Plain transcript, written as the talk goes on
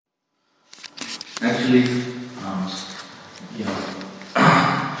Actually, you know,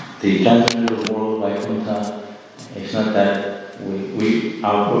 the transcendental world, Vaikuntha, it's not that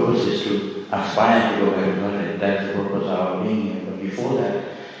our purpose is to aspire to go back to Godhead. That's the purpose of our being here. But before that,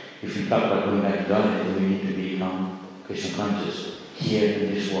 if you talk about going back to Godhead, we need to become Krishna conscious here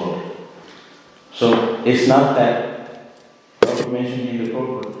in this world. So it's not that, what we mentioned in the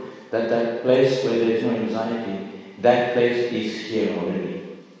purport, that place where there is no anxiety, that place is here already.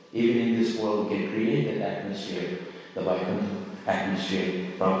 Even in this world, we can create that atmosphere, the Vaikuntha atmosphere.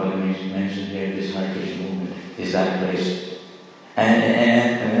 Prabhupada mentioned here, this Hare Krishna movement is that place.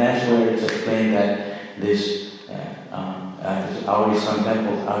 And that's where it's explained that this our Sun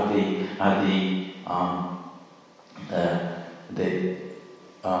temples are the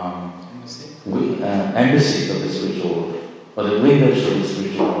embassies of the spiritual world, or the windows of the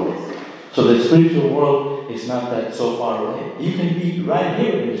spiritual world. So the spiritual world is not that so far away. You can be right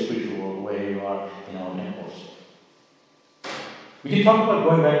here in the spiritual world where you are in our temples. We can talk about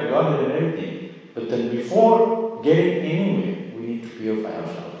going back to Godhead and everything, but then before getting anywhere, we need to purify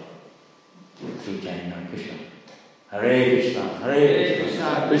ourselves through chanting Hare Krishna. Hare Krishna, Hare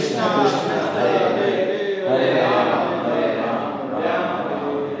Krishna, Krishna Krishna, Hare Hare, Hare Rama, Hare Rama, Rama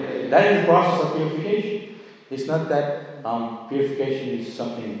Rama. That is the process of purification. It's not that purification is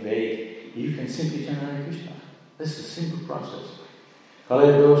something vague. You can simply chant Hare Krishna. This is a simple process.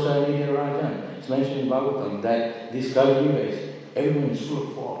 It's mentioned in Bhagavatam that this Kali Yuga is, everyone is full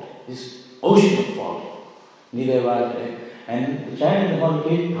of fault. This ocean of fault. And the chanting of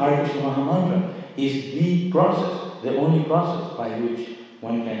the Hare Krishna Mahamantra is the process, the only process by which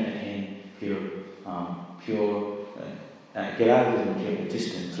one can attain pure get out of the material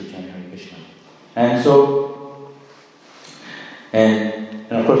existence through chanting Hare Krishna. And so,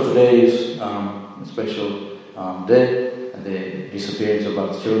 and of course today is a special day, the disappearance of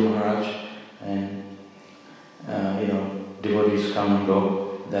Bhakti Charu Maharaj, and devotees come and go.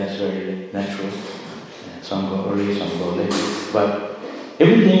 That's very natural. Some go early, some go late. But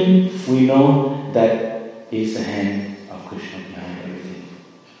everything we know that is the hand of Krishna behind everything.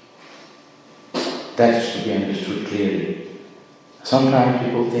 That is to be understood clearly. Sometimes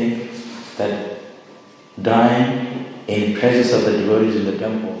people think that dying in presence of the devotees in the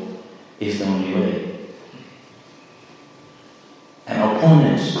temple is the only way. And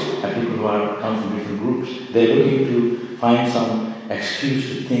opponents are people who come from different groups. They're looking to find some excuse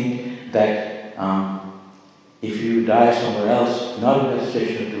to think that if you die somewhere else, not in the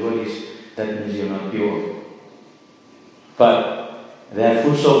association of devotees, that means you're not pure. But they are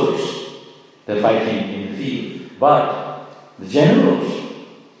foot soldiers. They're fighting in the field. But the generals,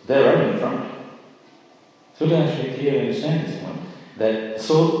 they're right in front. So we actually clearly understand this one. That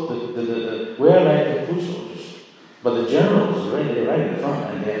so we're like the foot soldiers, but the generals are right in front,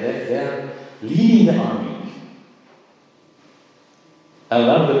 and they're leading the army. And a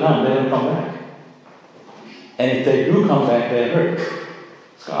lot of the time they don't come back. And if they do come back, they're hurt.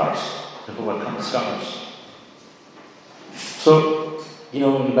 Scars. People will come with scars. So, in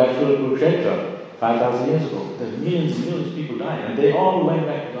the battlefield of Kurukshetra, 5,000 years ago, there were millions and millions of people died, and they all went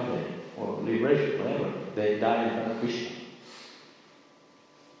back to Godhead, or liberation, whatever. They died in front of Krishna.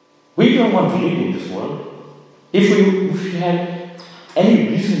 We don't want to live in this world. If we have any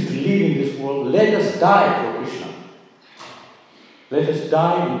reason to live in this world, let us die for Krishna. Let us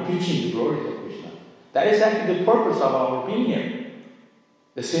die in preaching the glories of Krishna. That is actually the purpose of our being here.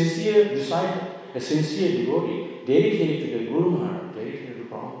 A sincere disciple, a sincere devotee, dedicated to the Guru Maharaj, dedicated to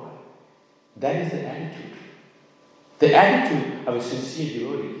Prabhupada. That is the attitude. The attitude of a sincere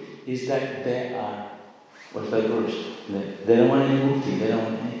devotee is that they are, what's that verse? They don't want any mukti, they don't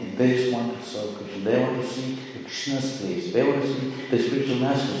want anything. They just want to serve Krishna. They want to see Krishna's place. They want to see the spiritual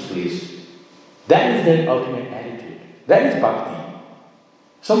master's place. That is their ultimate attitude. That is bhakti.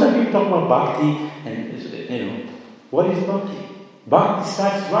 Sometimes people talk about bhakti and, what is bhakti? Bhakti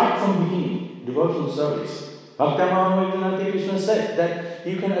starts right from the beginning, devotional service. Bhakti Krishna says that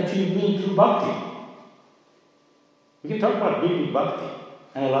you can achieve me through bhakti. We can talk about big bhakti.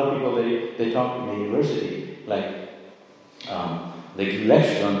 And a lot of people, they talk in the university, like, they give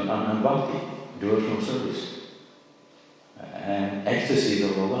lectures on bhakti, devotional service, and ecstasies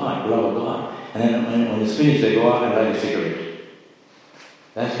of God, love of God. And then when it's finished, they go out and light a cigarette.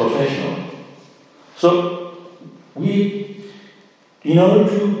 That's professional. So, in order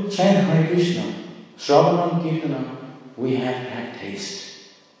to chant Hare Krishna, Shravanam Kirtanam, we have to have taste.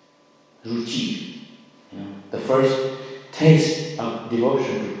 Ruchi. The first taste of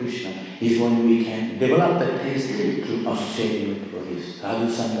devotion to Krishna is when we can develop that taste through associating with devotees. Sadhu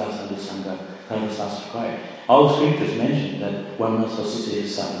Sangha, Sadhu Sangha, Sadhu Sastra. All scriptures mention that one must associate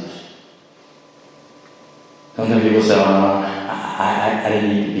with sadhus. Sometimes people say, I don't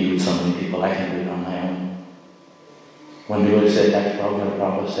need to be with so many people, I can do it on my own. When people said that to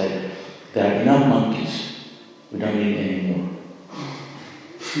Prabhupada said, there are enough monkeys, we don't need any more.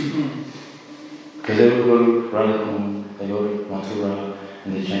 Because they will go to Radha, they go to Mathura,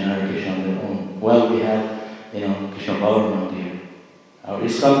 and they chant Hare Krishna on their own. Well, we have, Krishna Balaram here. Our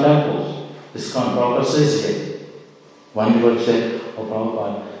ISKCON temples, ISKCON Prabhupada says here. One devotee said, oh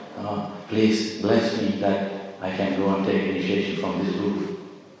Prabhupada, please bless me that I can go and take initiation from this guru.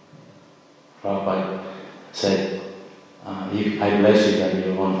 Prabhupada said, I bless you that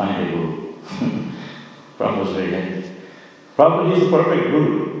you won't find a guru. Prabhupada was very happy. Prabhupada is the perfect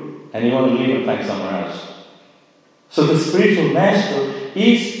guru, and you want to leave and find somewhere else. So the spiritual master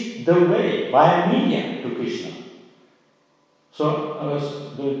is the way, via media, to Krishna. So I was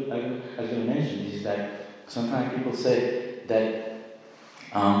going to mention is that sometimes people say that,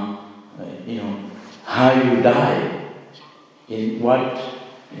 how you die, in what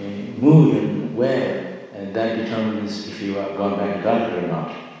mood and where, and that determines if you are gone back to Godhead or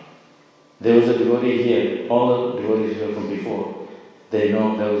not. There was a devotee here, all the devotees here from before, they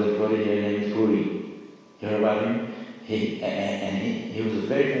know there was a devotee here named Puri. You heard about him? He was a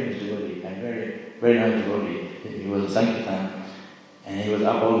very famous devotee, and very, very nice devotee. He was a Sankirtan, and he was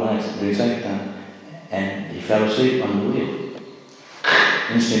up all night doing Sankirtan, and he fell asleep on the wheel.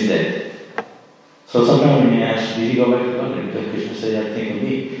 Instant death. So sometimes when you ask, did he go back to God? Because Krishna said, I think of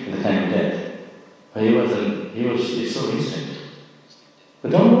me at the time of death. But it's so instant.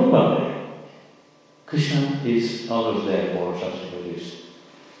 But don't worry about it. Krishna is always there for such devotees.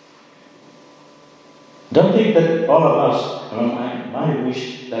 Don't think that all of us, my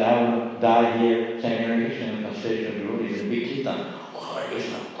wish that I will die here, chanting Hare Krishna and concentration of devotees, a big kirtan. Oh, Hare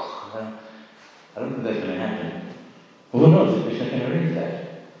Krishna. I don't think that's going to happen. Who knows if Krishna can arrange that?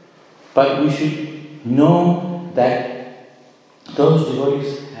 But we should know that those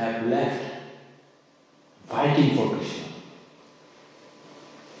devotees have left fighting for Krishna.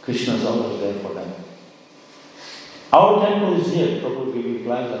 Krishna is always there for them. Our temple is here. Prabhu gave you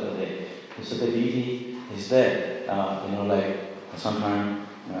class the other day. So the deity is there. Like sometimes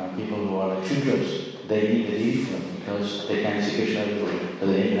people who are like Shudras, they need the deity because they can't see Krishna everywhere, so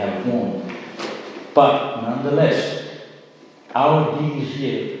they need to have a home. But nonetheless, our deity is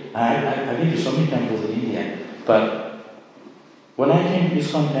here. I've been to so many temples in India, but when I came to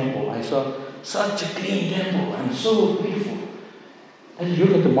ISKCON temple, I saw such a clean temple and so beautiful. And you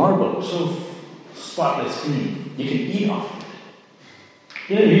look at the marble, so spotless clean. You can eat off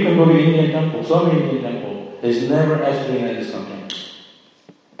it. You can go to Indian temple, so many Indian temples, there's never as clean as ISKCON temple.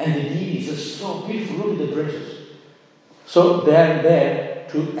 And the deities are so beautiful, look at the dresses. So they are there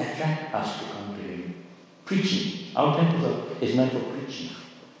to attract us to come to Him. Preaching. Our temple is meant for preaching.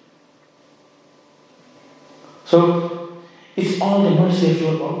 So, it's all the mercy of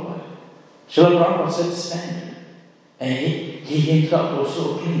Srila Prabhupada. Srila Prabhupada set the standard. And he himself was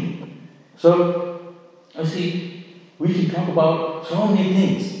so clean. So, we can talk about so many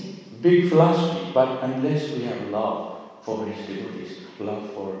things, big philosophy, but unless we have love for his devotees,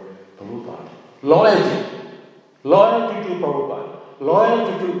 love for Prabhupada, loyalty to Prabhupada,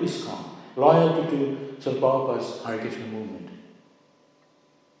 loyalty to ISKCON, loyalty to Srila Prabhupada's Hare Krishna movement.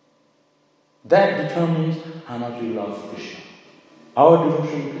 That determines how much we love Krishna. Our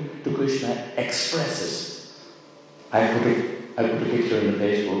devotion to Krishna expresses. I put a picture in the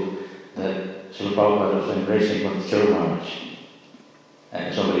Facebook that Srila Prabhupada was embracing Bhakti Charu,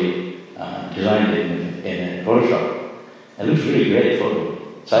 and somebody designed it in a Photoshop. It looks really great photo.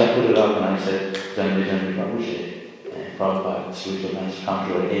 So I put it up and I said, Janvi Prabhu, and Prabhupada, spiritual master, come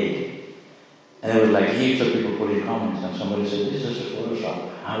to our aid. And there was like heaps of people putting comments, and somebody said, this is just a Photoshop.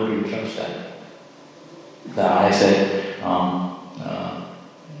 How would you trust that? That I said,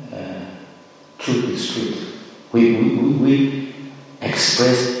 truth is truth. We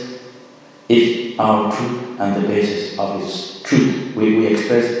express it, our truth, on the basis of its truth. We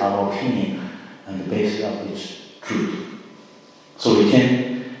express our opinion on the basis of its truth. So we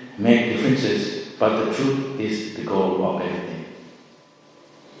can make differences, but the truth is the goal of everything.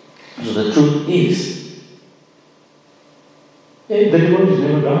 So the truth is, the devotees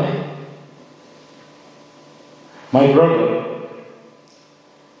never die. My brother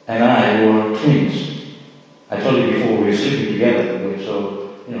and I were twins. I told you before, we were sleeping together.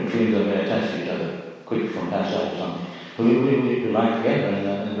 So, twins are very attached to each other, quick from past life or something. We lived together,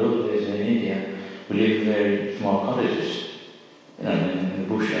 and in those days in India, we lived in very small cottages, in the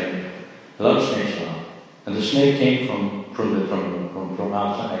bush area. A lot of snakes around. And the snake came from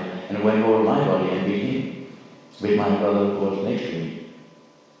outside and went over my body and bit my brother who was next to me.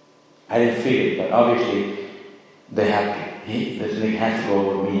 I didn't feel it, but obviously the snake had to go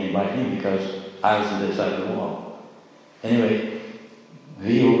over me and bite him because I was on the side of the wall. Anyway,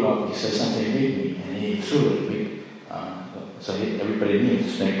 he woke up, he said something bit me, and he threw it. So everybody knew the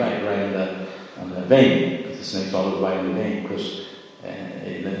snake bite right on the vein, because the snake's always bite in the vein, because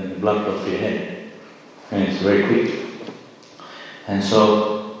the blood goes through your head, and it's very quick. And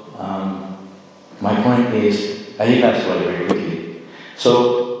so, my point is, I think that's why very quickly.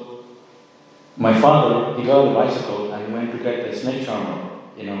 So, my father, he got a bicycle and went to get the snake charmer.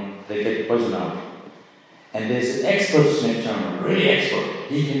 They take the poison out. And there's an expert snake charmer, really expert.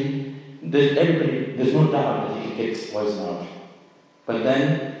 There's no doubt that he can get the poison out. But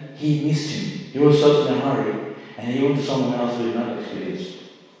then he missed him. He was such in a hurry, and he went to someone else who did not experience.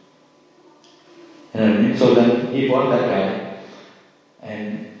 You know what I mean? So then he bought that guy,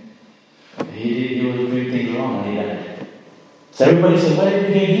 and he was doing things wrong, and he died. So everybody said, why did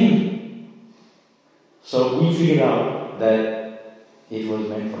you get him? So we figured out that it was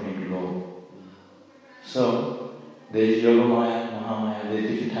meant for him to go. So there's Yogamaya, Mahamaya, there's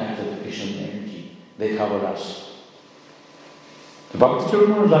different types of Krishna energy. They cover us. The Bhakti Charu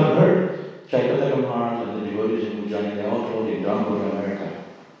Maharaj, I've heard, Chaitanya Maharaj and the devotees in Ujjain, they all told him, don't go to America.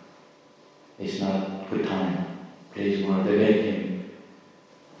 It's not a good time. Please, Maharaj, they begged him.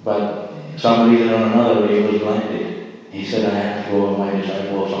 But some reason or another, he was blinded. He said, I have to go on my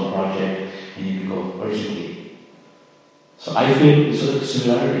disciples on project, and you need to go urgently. So I feel sort of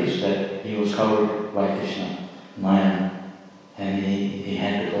similarities that he was covered by Krishna, Maya, and he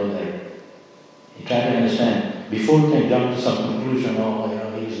had to go there. He tried to understand. Before we can jump to some conclusion,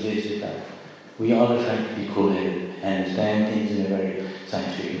 he's this, that. We always have to be cool-headed and understand things in a very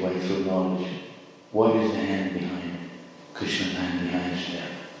scientific way through knowledge. What is the hand behind Krishna's hand behind his there?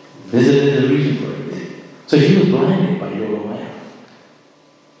 There's a reason for everything. So he was blinded by Yoga Maya.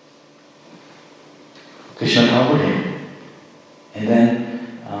 Krishna covered him. And then,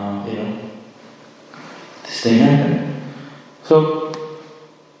 this thing happened. So,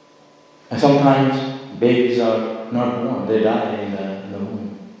 sometimes babies are not born, they die in the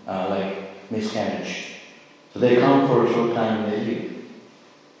womb, like miscarriage. So they come for a short time and they leave.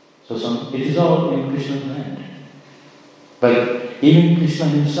 So it is all in Krishna's hand. But even Krishna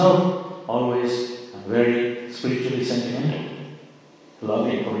himself, always very spiritually sentimental,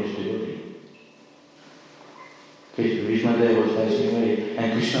 loving for his devotee. Krishna there was passing away,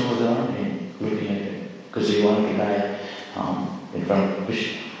 and Krishna was around him, looking at him, because he wanted to die in front of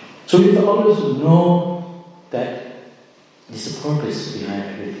Krishna. So we always know that there's a purpose behind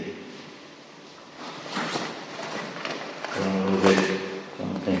everything.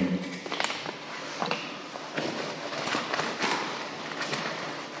 Something.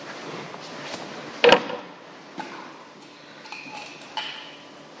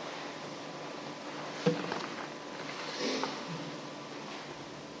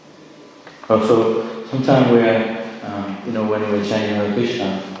 Also, sometimes we are, when we're chanting Hare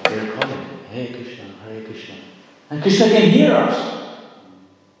Krishna, we're calling, Hare Krishna, Hare Krishna. And Krishna can hear us.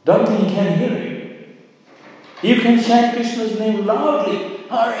 Don't think he can't hear you. You can chant Krishna's name loudly,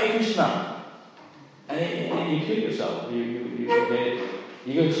 Hare Krishna. And you kill yourself. You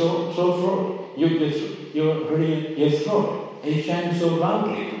get so throat. You're hurting your throat. And you chant so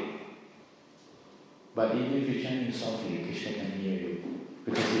loudly. But even if you chant softly, Krishna can hear you.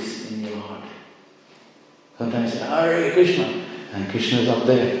 Because it's in your heart. Sometimes you say, Hare Krishna, and Krishna is up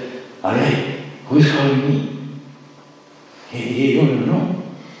there. Hare, who is calling me? He don't even know.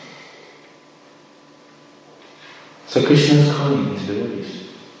 So Krishna is calling his devotees.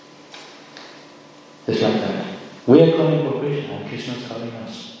 Just like that. We are calling for Krishna, and Krishna is calling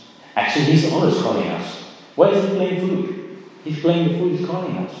us. Actually, he's always calling us. Why is he playing flute? He's playing the flute, he's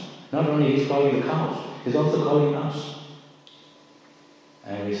calling us. Not only he's calling the cows, he's also calling us.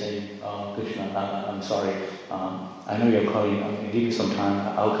 And we say, Krishna, I'm sorry. I know you're calling. I'm going to give you some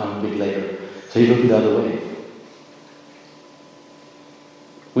time. I'll come a bit later. So he looked the other way.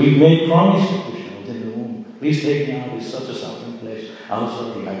 We made promise to Krishna within the womb. Please take me out. It's such a suffering place. I'm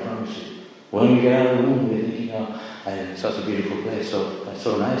sorry. I promise you. When we get out of the womb, we're thinking, it's such a beautiful place. So that's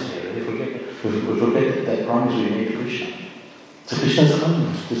so nice here. We forget that promise we made to Krishna. So Krishna's coming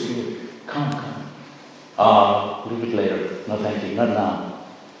us to see it. Come. A little bit later. No, thank you. Not now.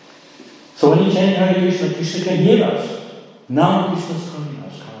 So when you chant Hare Krishna, Krishna can hear us. Now Krishna's calling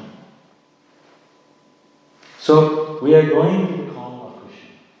us, come. So we are going to the call of Krishna.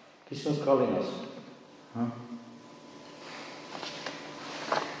 Krishna's calling us.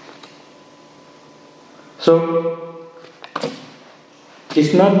 So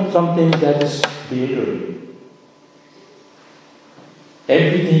it's not something that is bewildering.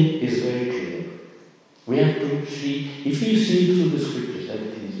 Everything is very clear. We have to see, if you see through the scriptures,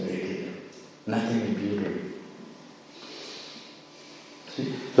 everything is very clear. Nothing impure.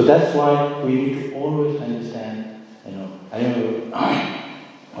 See? So that's why we need to always understand, I remember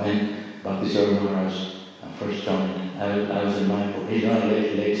when Bhakti Charu Maharaj first joined, I was in Mayapur. He joined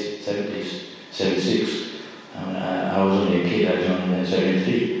late 70s, 76. I was only a kid, I joined in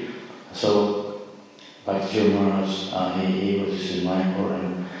 73. So Bhakti Charu Maharaj, he was just in Mayapur, and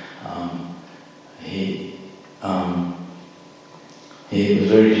he was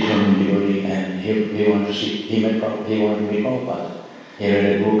very determined devotee, and he wanted to see, he wanted to meet Prabhupada. He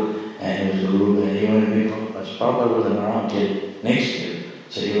read a book, and it was a guru, and he wanted to meet Prabhupada. So Prabhupada wasn't around till next year,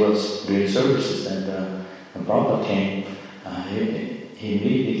 so he was doing services, and when Prabhupada came, he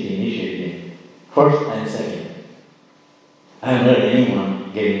immediately initiated him, first and second. I haven't heard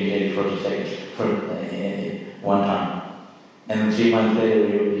anyone get initiated first and second for one time. And then 3 months later,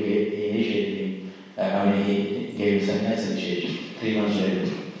 he initiated him. He gave him sannyas initiation 3 months later.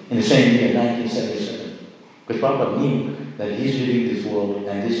 In the same year, 1977. Because Prabhupada knew that he's living this world,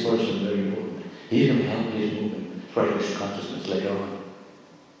 and this person is very important. He's going to help his movement for Krishna consciousness later on.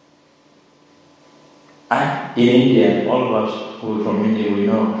 In India, all of us who are from India, we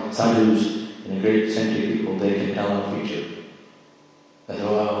know sadhus, great saintly people, they can tell our future. That,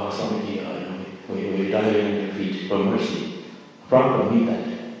 Swamiji, we're diving on your feet for mercy. Prabhupada knew that.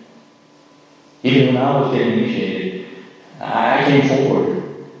 Even when I was getting initiated, I came forward.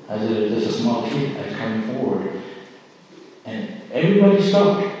 I was just a small kid, I was coming forward. And everybody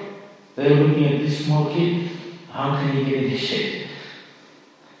stopped. They were looking at this small kid. How can he get initiated?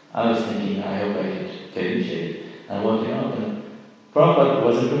 I was thinking, I hope I get initiated. And I walked out, and Prabhupada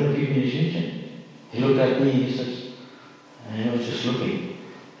wasn't going to give me initiation. He looked at me, he says, and I was just looking.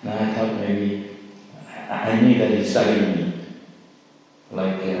 And I thought maybe, I knew that he studied me.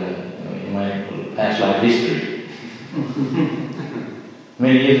 Like in my past life history.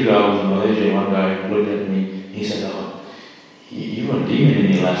 Many years ago, I was in Malaysia, one guy looked at me, he said, you were a demon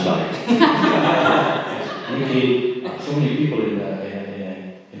in your last life. You killed so many people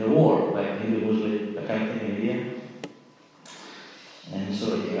in a war, like Hindu-Muslim, that kind of thing in India. And so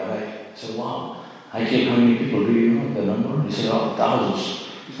I said, wow, I killed how many people, do you know the number? He said, thousands.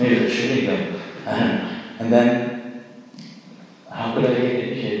 Maybe they're shooting them. And then, how could I get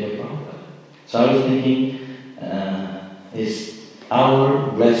initiated by Prabhupada? So I was thinking, it's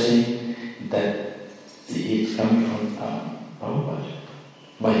our blessing that it's coming from Prabhupada.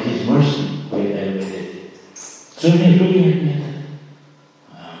 By his mercy, we elevated. So he's looking at me and said,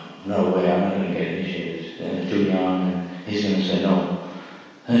 no way, I'm not going to get initiated. I'm too young, and he's going to say no.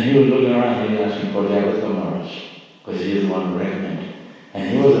 And he was looking around, he was asking for Jagatha Maharaj, because he was the one who recommended. And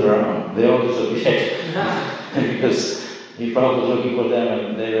he wasn't around. They all disappeared. Because he probably was looking for them,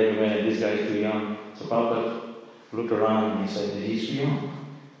 and they recommended this guy is too young. So Prabhupada looked around and he said, he's too young.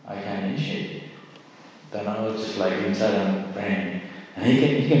 I can't initiate him. Then I was just like inside I'm praying. And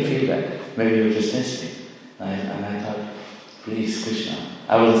he can feel that. Maybe he was just instinct. And I thought, please, Krishna.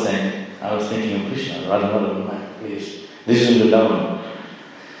 I wasn't saying, I was thinking of Krishna, Radha, please. This is the Davan.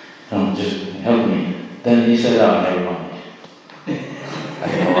 Just help me. Then he said, never mind. I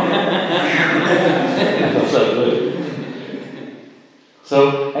felt so good. So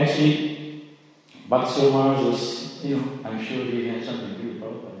actually, Bhakti Charu Maharaj was, I'm sure he had something to do with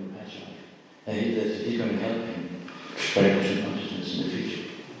Prabhupada in past life. And he's going to help him spread Krishna consciousness in the future.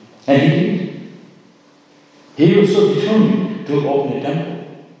 And he did. He was so determined to open a temple.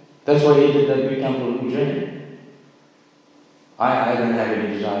 That's why he did that big temple in Ujjain. I don't have any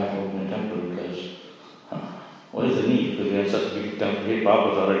desire to open a temple because what is the need? Because we have such a big temple here,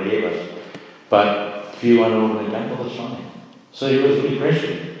 Prabhupada already gave us. But if you want to open a temple, that's fine. So he was really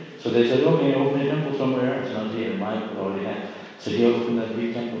pressured. So they said, okay, open a temple somewhere else, not here. Mike already had. So he opened that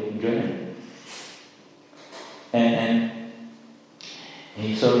big temple in Germany. And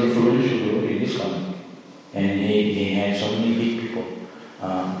he's so influential in Islam. And he had so many big people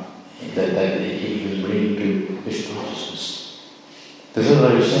that he was bringing to Krishna consciousness. This is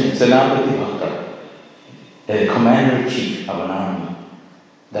what I was saying. Senapati Bhakta, the commander-in-chief of an army.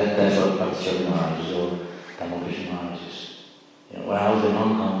 That's what Bhakti Charu Maharaj is, or Dhamma Maharaj is. When I was in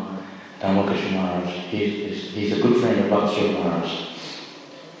Hong Kong, Dhamma Maharaj, he's a good friend of Bhakti Charu Maharaj.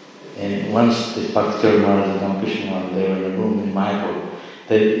 And once this Bhakti Charu Maharaj and Dhamma Maharaj, they were in a room in Mayapur.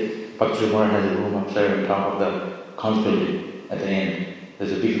 Bhakti Charu Maharaj has a room up there on top of the conch building at the end.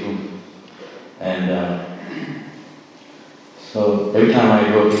 There's a big room. And so every time I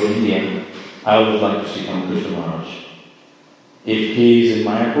go to India, I always like to see Krishna Maharaj. If he's in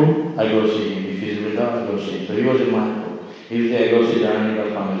Mayapur, I go see him. If he's in Vrindavan, I go see him. So he was in Mayapur. He was there, I go see Janani, but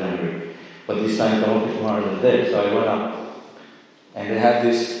January. But this time Prabhu Maharaj was there, so I went up. And they had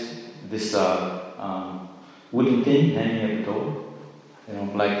this wooden thing hanging at the door,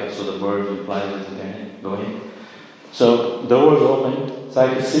 so the birds and flies would go in. So the door was open, so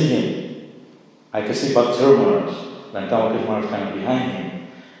I could see him. I could see Bhakti Charu Maharaj, and Prabhu Maharaj kind of behind him,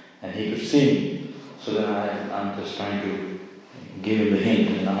 and he could see me. So then I'm just trying to give him the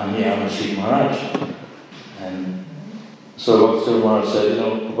hint, I'm here, I'm going to see Maharaj. And so Bhakti Charu Maharaj said,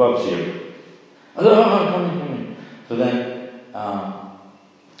 Prabhu's here. I said, come in. So then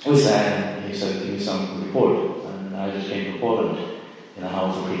we sat and he said, give me some report. And I just came to Poland, how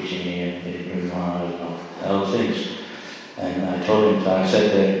was preaching and all those things. And I told him, I said,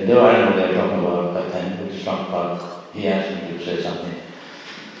 I don't know what they were talking about, but then we just talked about, he asked me to say something.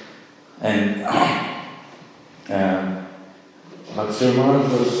 And Bhakti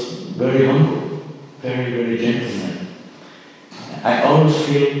Maharaj was very humble, very, very gentleman. I always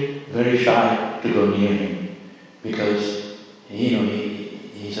feel very shy to go near him because,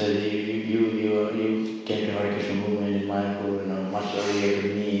 he said, you came to Hare Krishna movement in Mayapur, much earlier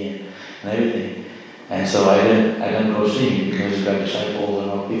than me and everything. And so I didn't go see him because he's got disciples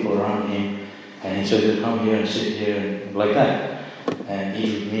and all people around him. And he said, come here and sit here and like that. And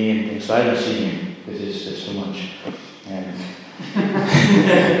eat with me and things. So I didn't see him because it's just too much. And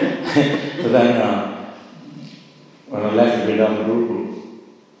so then when I left Vrindavan Guru,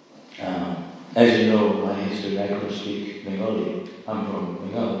 as you know, my history, I couldn't speak Bengali. I'm from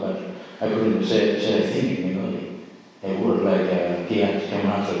Bengal, but I couldn't say a thing in Bengali. A word like Kiat,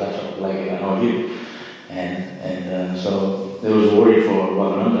 Kemanasa, that's like I know you. And so there was a worry for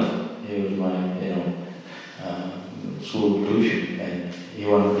Bhavananda. He was my, school tuition, and he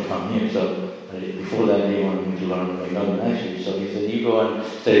wanted to come here. So before that, he wanted me to learn Bengali nicely. So he said, you go and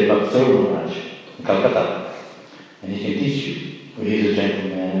study Bhakti Charu Maharaj in Calcutta, and he can teach you. He's a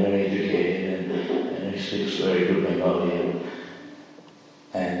gentleman, very educated, and he speaks very good Bengali.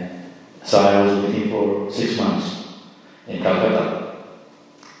 And so I was with him for 6 months in Calcutta.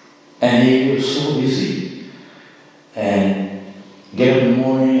 And he was so busy. And get up in the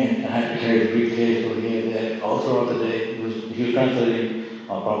morning, and I had to carry the briefcase over here, there, all throughout the day. He was translating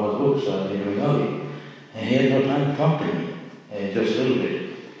Prabhu's books in Bengali. And he had no time to talk to me, just a little bit.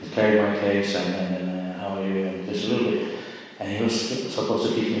 He carried my case and how are you, just a little bit. And he was supposed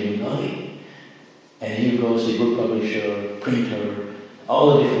to teach me Bengali. And he would go see book publisher, printer, all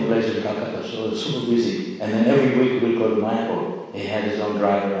the different places in Calcutta. So it was super busy. And then every week we'd go to Mayapur. He had his own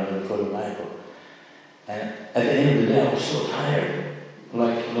driver and we'd go to Mayapur. And at the end of the day, I was so tired.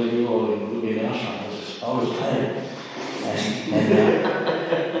 Like you all in the ashram, I was tired.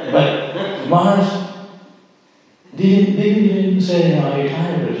 But Maharaj didn't even say, are you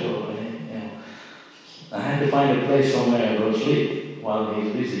tired or so? I had to find a place somewhere to go sleep while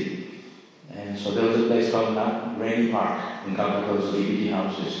he's busy. And so there was a place called Rainy Park in Calcutta, those DBT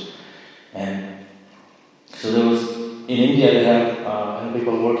houses. And so there was, in India they have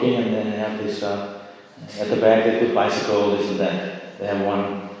people working, and then they have this, at the back they put bicycles, this and that. They have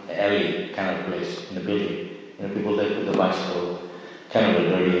one alley kind of place in the building. People that put the bicycle, kind of a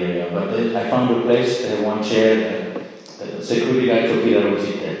dirty area. But I found a place, they had one chair, the security guy took me there, would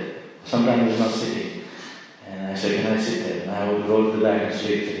sit there. Sometimes he's not sitting. And I said, can I sit there? And I would go to the back and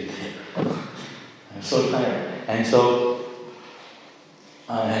sleep. I'm so tired. And so,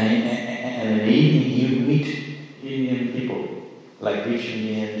 and in the evening you meet Indian people, like rich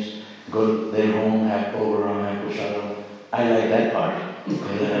Indians, go to their home, have over on have prasadam. I like that part,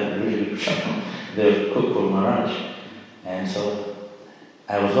 because they have really good prasadam. They cook for Maharaj. And so,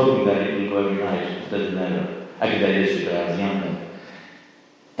 I was hoping that it will go every night. It doesn't matter. I could digest it, but I was young then.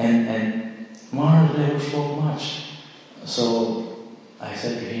 And Maharaj never spoke much. So I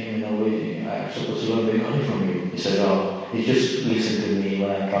said to him, I'm supposed to learn Bengali from you. He said, you just listen to me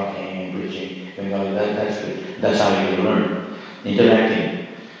when I'm talking and preaching Bengali. That's good. That's how you learn. Interacting.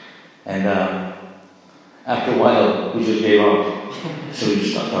 And after a while, we just gave up. So we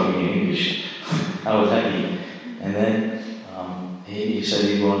just stopped talking in English. I was happy. And then he said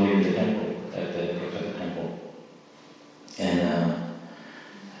he'd go and live in the temple, at the Calcutta temple. And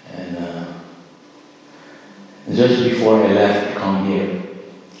just before I left to come here,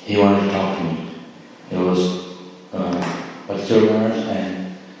 he wanted to talk to me. It was Bhakti Charu Maharaj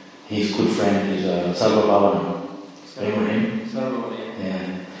and his good friend is Prabhava. Remember him?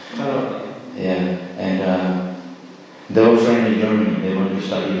 Yeah. And they were friends in Germany. They wanted to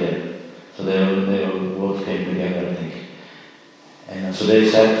study there. So they both came together, I think. And so they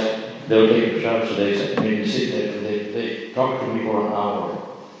sat, they were taking a shot, so they made me sit there. They talked to me for an hour.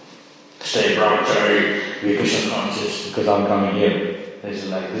 Stay brahmachari, be Krishna conscious, because I'm coming here. They said,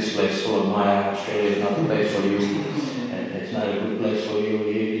 like, this place is full of Maya, Australia is not the place for you, and it's not a good place for you.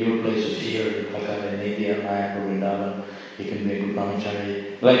 Your place is here, in Calcutta, in India, Maya, Vrindavan. You can be a good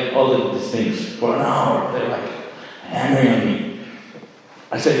brahmachari. Like all of these things. For an hour, they're like hammering on me.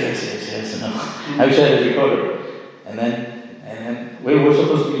 I said, yes, no. I wish I had a recorder. And then we were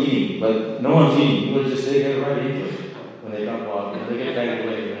supposed to be eating, but no one's eating. We were just, they get right into it when they talk about, they get carried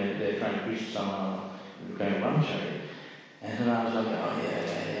away when they're trying to preach to someone who kind of brahmachari. And then I was like, oh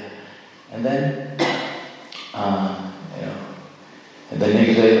yeah. And then, and the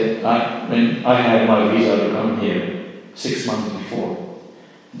next day, I had my visa to come here 6 months before.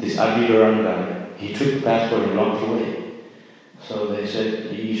 This Abhigaran guy, he took the passport and locked away. So they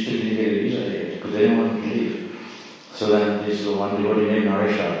said, you still didn't get a visa yet, because they didn't want him to leave. So then this one devotee named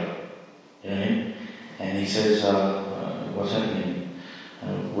Naresha, you know him? And he says, what's happening?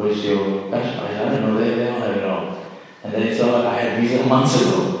 Where's your passport? I said, I don't know, they don't have it all. And then he said, I had a visa months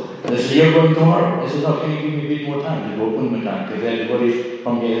ago. They said, you're going tomorrow? I said, no, can you give me a bit more time? To go Kunma time. Because they had devotees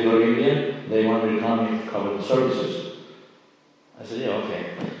from here, they go to India, they wanted to come to cover the services. I said, yeah, okay.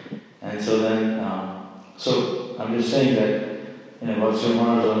 And so then, so I'm just saying that, Bhakti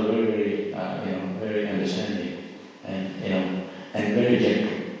Maharaj was very, very understanding and, and very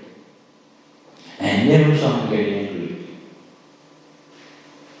gentle. And never saw him getting angry.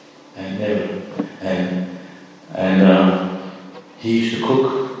 And never. And he used to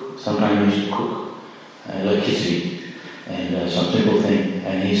cook. Sometimes he used to cook like khichdi and some simple thing.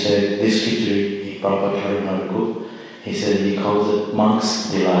 And he said, this khichdi, Prabhupada taught him how to cook. He said he calls it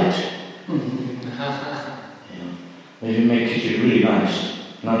monk's delight. If you make khichdi really nice,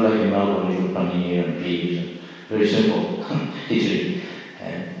 not like in Melbourne, you put paneer and peas, very simple khichdi,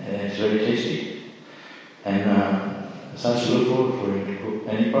 and it's very tasty. And so I used to look forward for him to cook.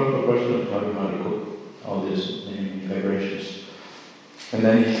 And he probably personally taught him how to cook all these preparations. And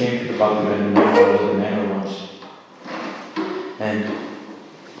then he came to the Bhakti manor once. And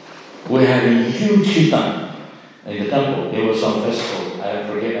we're having a huge kirtan in the temple. There was some festival. I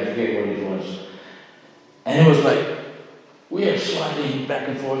forget what it was. And it was like, we are sliding back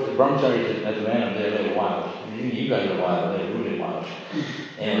and forth. The brahmacharis at the manor, they're a little wild. You guys are wild, they're really wild.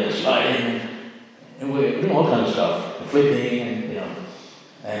 And we're sliding, and we're doing all kinds of stuff. Flipping,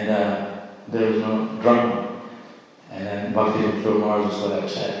 and there was no drama. And then Bhakti Charu Swami was so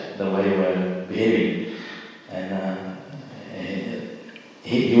upset the way we were behaving. And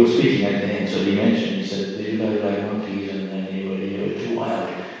he was speaking at the end, so he mentioned, he said, did you guys like monkeys and you were too wild.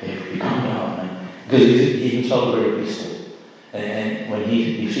 You calm down, man. Because he himself was very peaceful. And when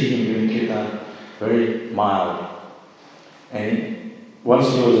you see him doing kirtan, very mild. And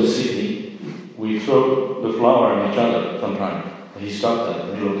once he was in Sydney, we throw the flower on each other sometimes. He stopped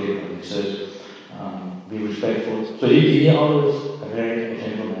that middle of kirtan. He says, be respectful. So he always a very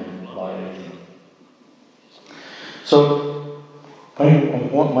gentleman about everything. So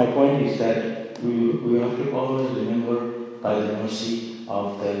my point is that we have to always remember, by the mercy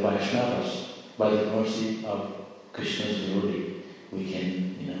of the Vaishnavas, by the mercy of Krishna's devotee, we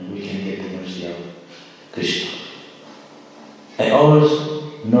can get the mercy of Krishna. I always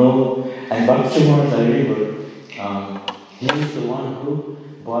know, and Bhakti Maharaj, I remember, he was the one who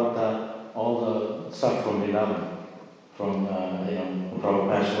bought all the stuff from Vrindavan, from Prabhupada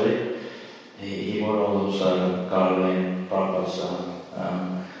passed away. He bought all those garland, Prabhupada's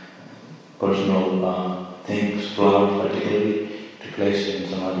personal things, flowers particularly, to place in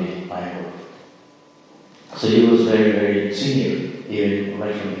Samadhi Mayapur. So he was very, very senior, even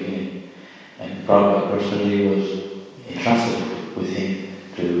right from the beginning. And Prabhupada personally was entrusted with him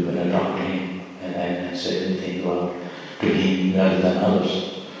to talk to him and say anything about to him rather than others.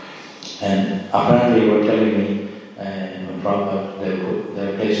 And apparently they were telling me when Prabhupada, they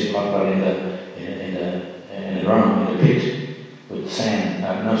were placing Prabhupada in the ground, in the pit, with sand,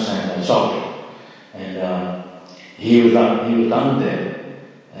 not sand, salt. And he was down there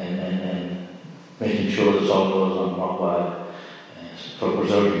and making sure the salt goes on Prabhupada for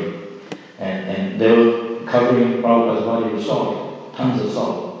preserving. And they were covering Prabhupada's body with salt, tons of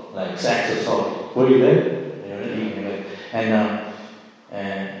salt, like sacks of salt. Were you there? And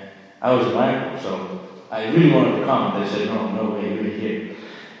I was in Mayapur, so I really wanted to come. They said, no way, you're here.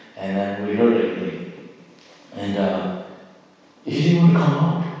 And then we heard everything. And he didn't want to come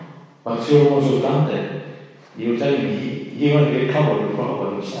out. But Sri was down there. He was telling me he wanted to get covered with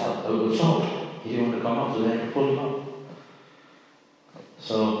Prabhupada with salt. He didn't want to come out, so they had to pull him up.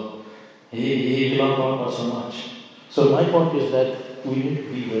 So he loved Prabhupada so much. So my point is that we need to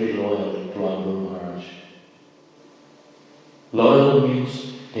be very loyal to our Guru Maharaj. Loyal means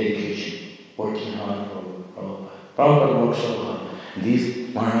dedication, working hard for Prabhupada. Prabhupada worked so hard.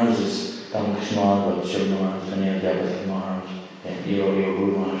 These Maharajas, Ramakrishna Maharaj, Shiv Maharaj, Jayapataka Maharaj, and your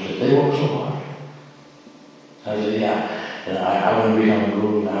Guru Maharaj, they work so hard. I said, I want to become a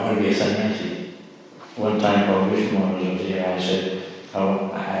guru, I want to be a sannyasi. One time, Prabhu Vishnu Maharaj was here, I said, I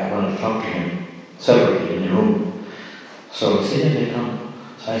want to talk to him separately in the room. So he said, they come.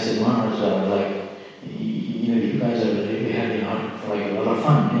 So I said, Maharaj, you guys are really having a lot of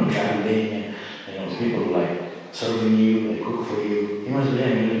fun, traveling, and people like serving you, they cook for you. You must be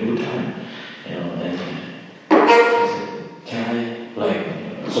having a really good time, And I said, can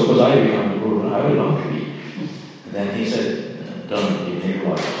I, suppose I become a guru, I would love to be. And then he said, don't, you think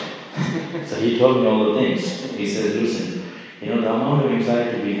about it. So he told me all the things. He said, listen, the amount of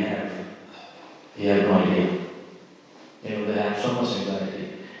anxiety we have, you have no idea. They have so much anxiety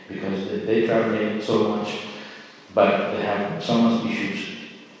because they travel so much, but they have so much issues.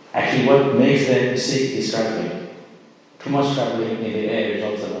 Actually, what makes them sick is traveling. Too much traveling in the air is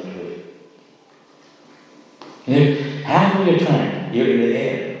also not good. Half of your time, you're in the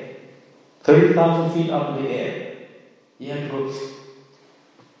air. 30,000 feet up in the air. You have to go,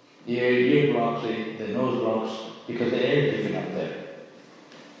 your ear blocks, the nose blocks, because the air is different up there.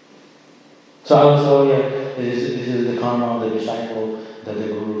 So I was this is the karma of the disciple, that the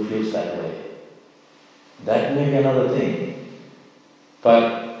guru feels that way. That may be another thing.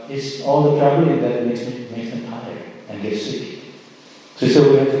 But it's all the traveling that makes them tired and get sick.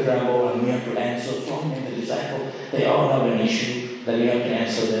 So we have to travel and we have to answer. So many the disciples, they all have an issue that we have to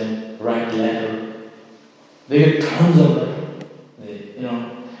answer them, write letter. They get tons of letters.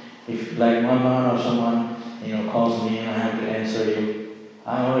 If like my mom or someone, calls me and I have to answer you,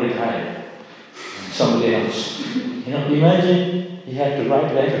 I'm already tired. Somebody else. Imagine you have to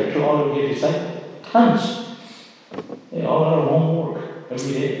write letter to all of your disciples. Tons. They all have homework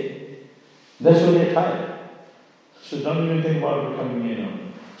every day. That's why they're tired. So don't even think about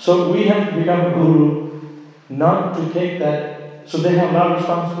becoming, So we have to become a guru, not to take that. So they have a lot of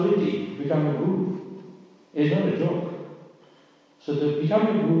responsibility to become a guru. It's not a joke. So to become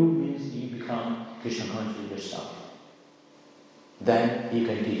a guru means you become Krishna conscious yourself. Then you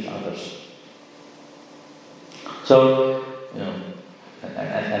can teach others. So,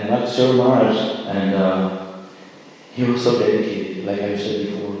 and Bhakti Charu Maharaj, and he was so dedicated, like I said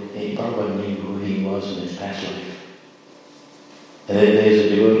before, Prabhupada knew who he was in his past life. And there's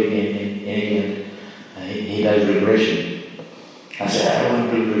a devotee in England, he does regression. I said, I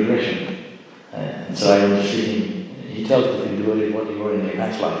want to do regression. And so I went to see him. He tells the devotee what you were in their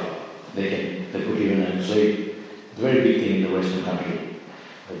past life. They put you in a slave. It's a very big thing in the Western country.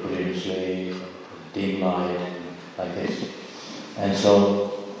 They put you in a slave, dim light, like this. And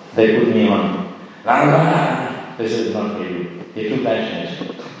so they put me on. This is not for you. You're too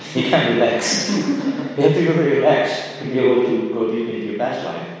passionate. You can't relax. You have to go to relax to be able to go deep into your past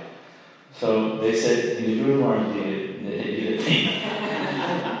life. So they said, in the Guru Maharaj did a thing.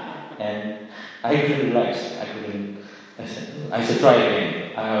 And I couldn't relax. I said, try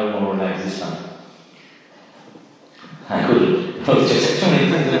again. I will more relax this time. I couldn't. It was just too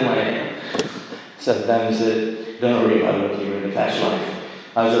many things in my head. Sometimes he said, don't worry about what you were in the past life.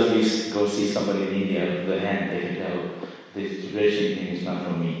 I'll just at least go see somebody in India, the hand, they can tell this regression thing is not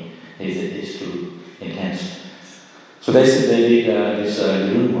for me. It's too intense. So they said they did this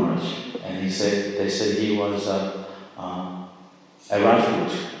Guru Maharaj, and they said he was a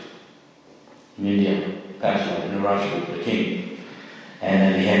Rajput in India, past life, in a Rajput, the king. And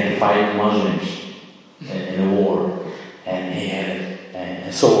then he had to fight Muslims in a war, and he had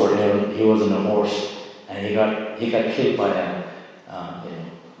a sword. He was on a horse, and he got killed by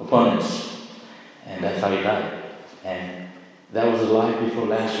opponents, and that's how he died. And that was the life before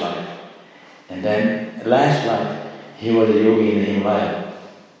last life. And then last life, he was a yogi in the Himalaya,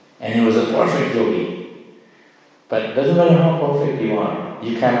 and he was a perfect yogi. But it doesn't matter how perfect you are,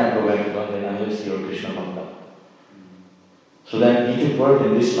 you cannot go back to God unless you are Krishna Bhakta. So then he took birth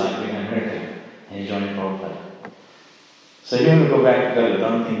in this life in America, and he joined Prabhupada. So if you want to go back to God,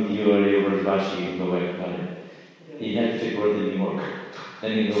 don't think you are a Vrajavashi, you can go back to God. You have to take birth in New York.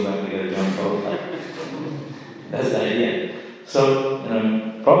 Then you go back to God, join Prabhupada. That's the idea. So,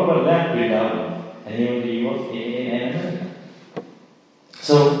 Prabhupada left Vrindavan, and he went to Europe in America.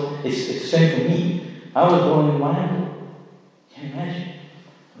 So, it's the same for me. I was born in Miami. Can you imagine?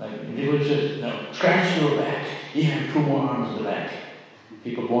 Like, they would just, scratch your back. You have 2 more arms in the back.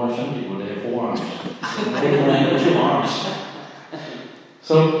 People born, some people, they have 4 arms. They don't have 2 arms.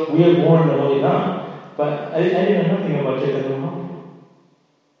 So, we are born the Holy Dhamma. But I didn't know nothing about Chaitanya Mahaprabhu.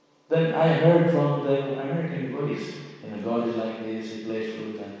 Then I heard from the American devotees, God is like this, he plays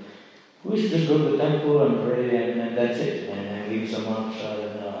flute, and We used to just go to the temple and pray and that's it. And then leave some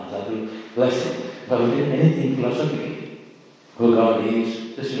sadhu blessing. But we didn't anything philosophically. Who God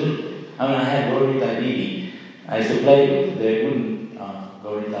is, just a little bit. I mean, I had Gaurita Didi. I used to play with. They wouldn't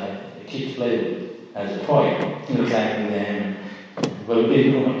Gaurita, the kids play with as a toy. Exactly them. But we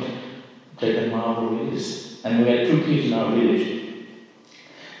didn't know it. Chaitanya Mahaprabhu is. And we had 2 kids in our village.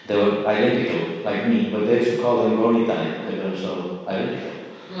 They were identical, like me, but they used to call them Gaurita. They were so identical.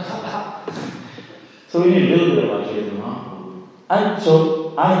 So we knew a little bit about Chaitanya Mahaprabhu. And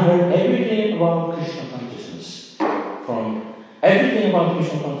so I heard everything about Krishna consciousness from a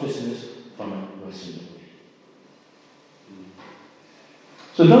Western way.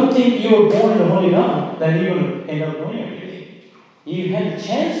 So don't think you were born in the Holy Land, then you're going to end up knowing everything. You had a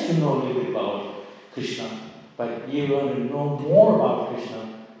chance to know a little bit about Krishna, but you're going to know more about Krishna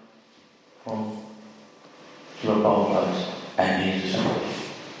from Prabhupada and his disciples.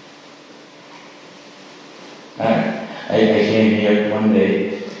 I came here one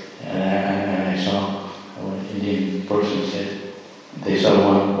day and I saw an Indian person said, they saw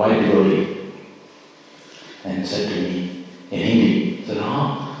one white devotee and said to me in Hindi, said,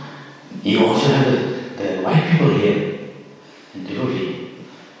 you also have the white people here in devotee.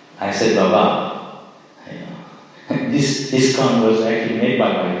 I said, Baba, this ISKCON was actually made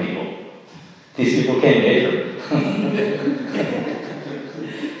by white people. These people came later.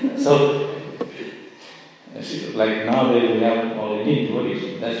 So, like nowadays we have all Indian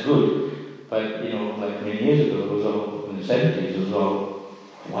devotees, that's good. But like many years ago, it was all in the 70s, it was all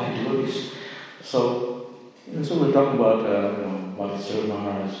white devotees. So we're talking about Bhakti Charu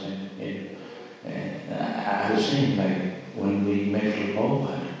Maharaj, and I was saying, like, when we met with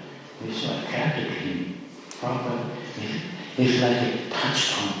Prabhupada, we were so attracted to him. Prabhupada is like a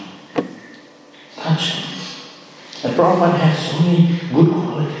touchstone. And Prabhupada has so many good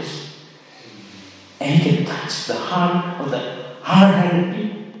qualities. And he can touch the heart of the hard-headed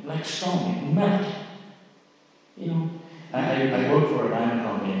people like stone, it melt. I worked for a diamond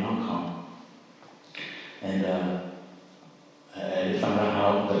company in Hong Kong. And I found out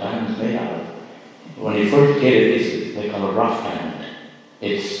how the diamond is made out of. When you first get it, they call it rough diamond.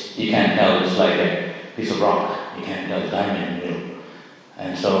 You can't tell, it's like a piece of rock. You can't tell the diamond in the middle.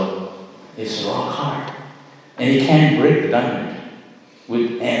 And so it's rock hard. And you can't break the diamond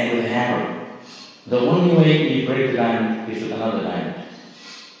with a hammer. The only way you break the diamond is with another diamond.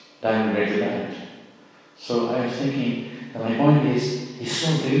 Diamond breaks the diamond. So I was thinking, that my point is, it's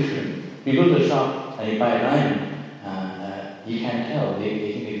so different. You go to the shop and you buy a diamond, you can't tell, they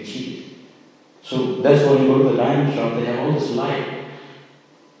think it's cheated. So that's why you go to the diamond shop, they have all this light.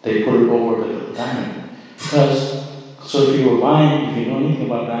 They put it over the diamond. So if you were buying, if you know anything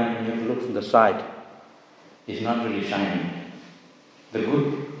about diamond, you have to look from the side. It's not really shining. The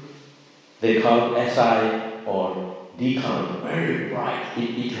good, they call it SI or D color, very bright.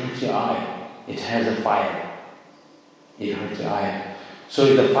 It hurts your eye. It has a fire. It hurts your eye. So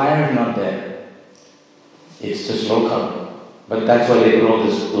if the fire is not there, it's just low color. But that's why they put all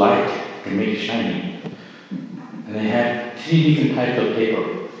this light to make it shiny. And they have 3 different types of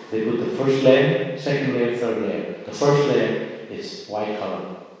paper. They put the first layer, second layer, third layer. The first layer is white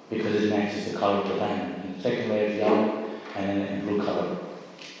color because it matches the color of the diamond. And the second layer is yellow and then blue color.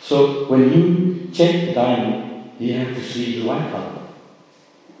 So when you check the diamond, you have to see the white color.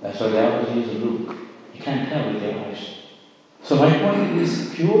 That's why they always use a look. You can't tell with your eyes. So my point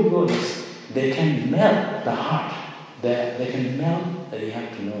is, pure devotees, they can melt the heart. They can melt, you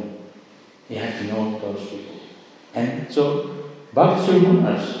have to know. You have to know those people. And so, Bhakti Charu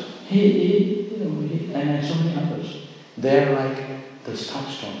Maharaj, and so many others, they're like the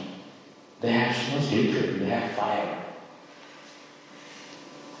touchstone. They have so much glitter, they have fire.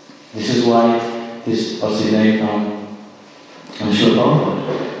 This is why this Osile Srila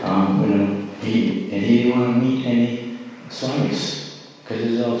Prabhupada, he didn't want to meet any swamis because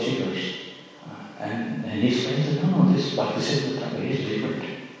these are all cheaters. And his friends said, no, this Bhakti Charu is different.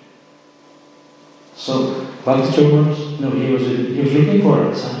 So Bhakti Charu, he was looking for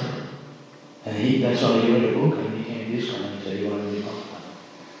a sadhu. And that's why he read a book and he came to this one and said he wanted to be Prabhupada.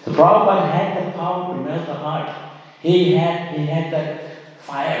 The Prabhupada had the power to melt the heart. He had that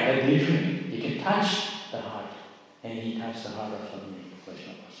fire, that glittering. He can touch the heart. And he touched the heart of so many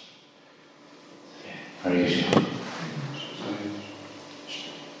Vaishnavas. Hare Krishna.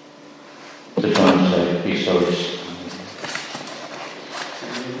 Just want to say big stories.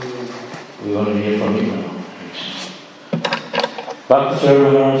 We want to hear from you now. Bhakti Charu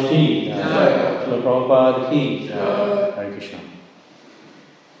Maharaj ki, Srila Prabhupada ki, Hare Krishna.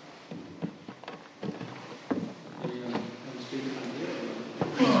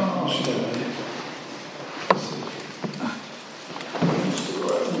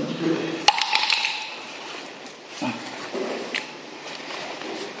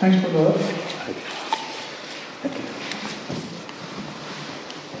 Thanks, Prabhava. Thank you.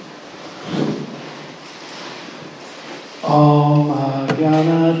 Om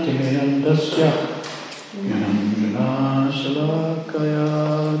Jnana Timirandasya Jnana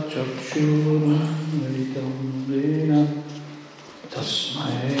Shalakaya Chakshurumritam Vena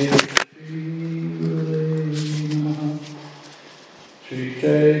Tasmai Shri Gurave Namaha Sri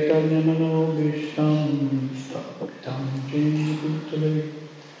Chaitanya Manobhishtam Staptam Jena Bhutale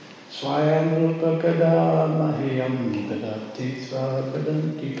Swayam Rupa Kada Mahiyam Dadati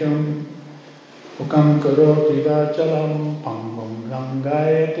Svapadantikam Ukam Karoti Vacharam Pangam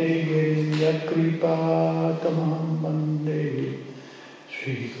Rangayate Giriya Kripa Tamam Bande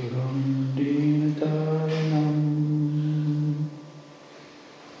Sri Gurum Dinataranam.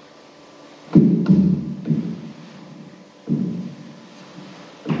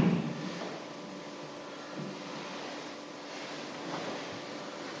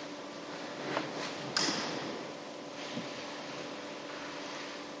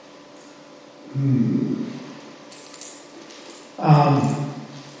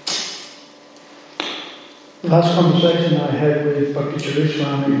 The last conversation I had with Bhakti Charu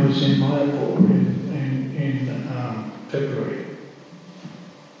Swami was in Mayapur in February.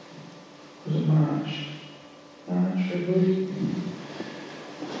 Was it March? February?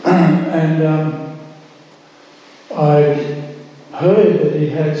 And I heard that he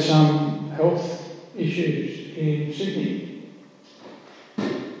had some health issues in Sydney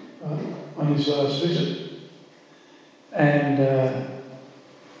on his last visit. And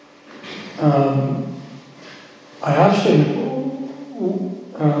I asked him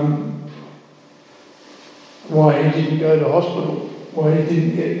why he didn't go to hospital, why he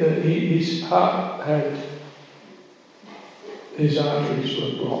didn't get his heart had, his arteries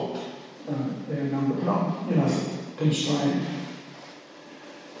were blocked, they're constrained.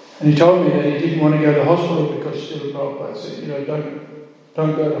 And he told me that he didn't want to go to hospital because still Prabhupada said,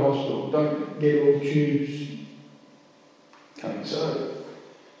 don't go to hospital, don't get all tubes. So,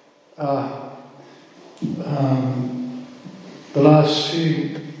 the last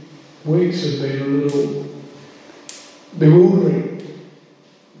few weeks have been a little bewildering,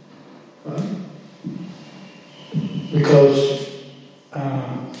 right? Because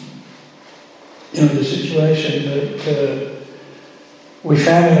the situation that we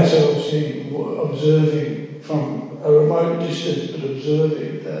found ourselves in, observing from a remote distance, but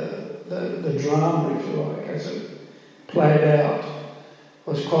observing the drama, if you like, as it played out,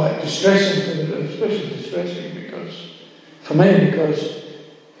 was quite distressing for me, especially distressing for me because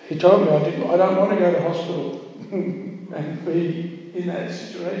he told me I don't want to go to hospital and be in that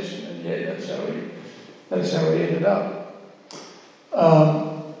situation, and yet that's how he ended up.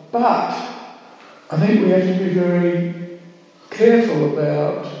 But I think we have to be very careful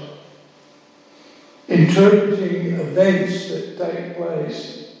about interpreting events that take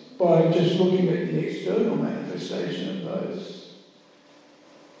place by just looking at the external manifestation of those.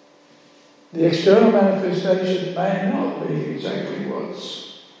 The external manifestation may not be exactly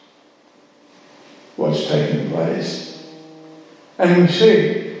what's taking place. And we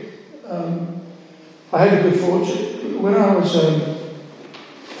see, I had the good fortune, when I was a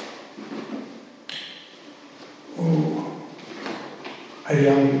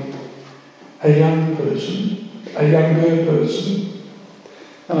younger person,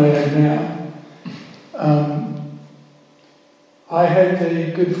 than I am now, I had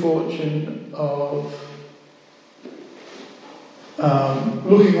the good fortune of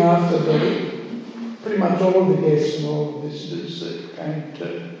looking after pretty much all of the guests and all the visitors that came to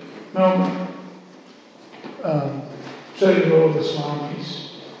Melbourne. Certainly all of the Swamis.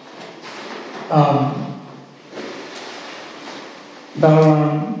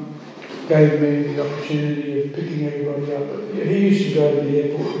 Balaram gave me the opportunity of picking everybody up. He used to go to the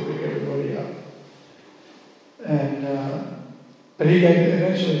airport to pick everybody up. And but he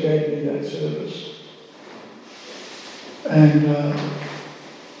eventually gave me that service. And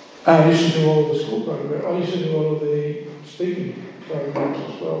I used to do all of the school programs. I used to do all of the speaking programs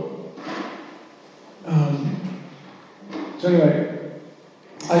as well. So anyway,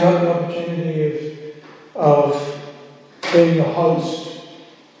 I got an opportunity of being the host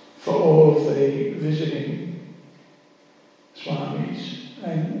for all of the visiting Swamis.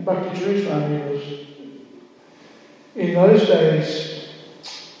 And Bhakti Charu Swami was, in those days,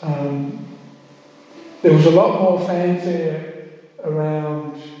 there was a lot more fanfare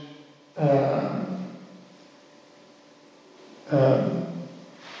around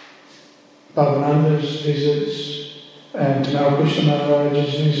Bhavananda's visits and Tamal Krishna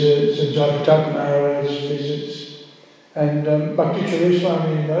Maharaj's visits and Jayapataka Maharaj's visits And Bhakti Charu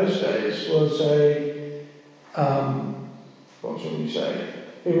Swami in those days was what shall we say?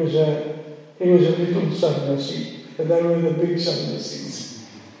 He was a little sannyasi, but they were the big sannyasis.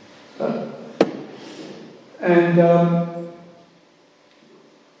 And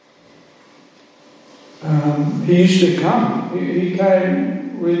he used to come. He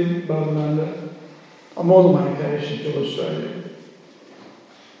came with Bhavananda on more than one occasion to Australia.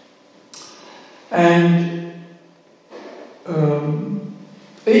 And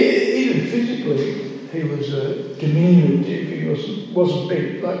even physically, he was diminutive. He wasn't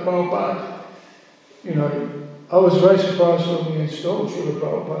big like Prabhupada. You know, I was very surprised when we installed Srila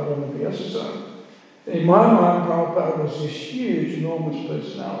Prabhupada on the Vyasa. In my mind, Prabhupada was this huge, enormous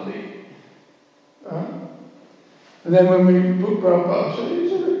personality. And then when we put Prabhupada, I said,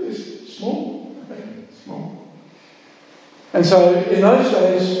 he's just small. Small. And so in those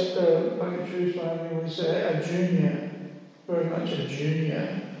days, Bhakti Charu Swami was a junior, very much a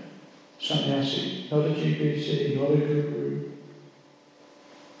junior sannyasi, not a GBC, not a guru.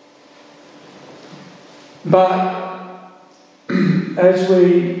 But as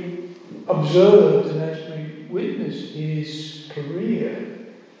we observed and as we witnessed his career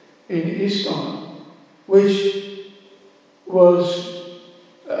in ISKCON, which was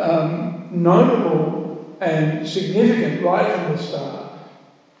notable and significant right from the start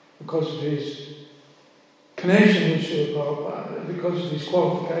because of his connection with Srila Prabhupada, because of his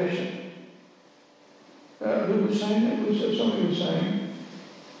qualification. Who was saying that? Somebody was saying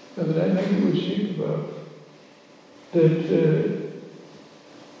the other day, maybe it was you, that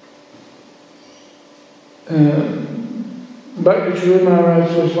Bhakti Charu Maharaj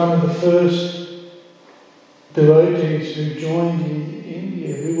was one of the first devotees who joined in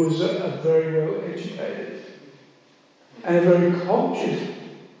India, who was a very well educated and a very cultured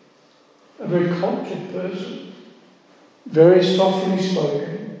person, very softly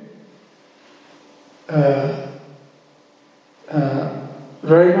spoken,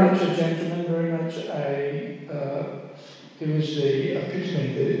 very much a gentleman, very much he was the epitome,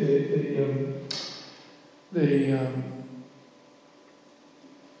 the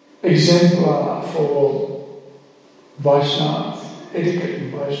exemplar for Vaishnava etiquette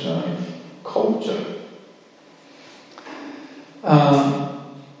and Vaishnava culture.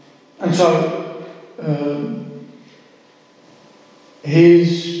 And so his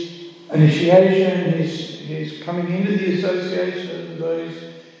initiation, his coming into the association of those,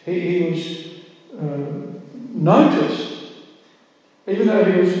 he was noticed, even though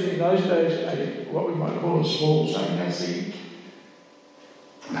he was in those days what we might call a small sannyasi,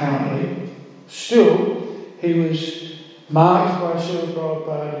 apparently, still he was marked by Srila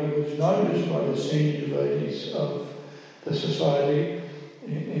Prabhupada, he was noticed by the senior devotees of the society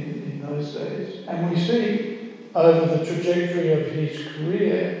in those days. And we see over the trajectory of his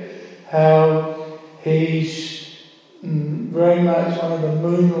career how he's very much one of the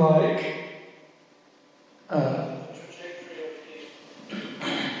moon-like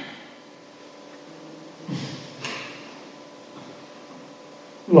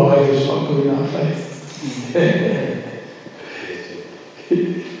life is not good enough, eh?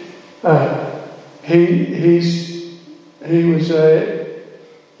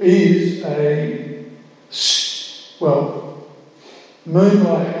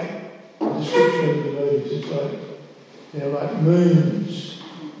 Moon-like description of the devotees. It's like they're like moons,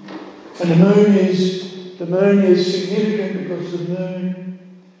 and the moon is significant because the moon's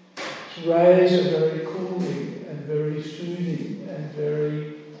rays are very cooling and very soothing and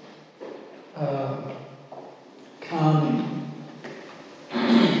very calming.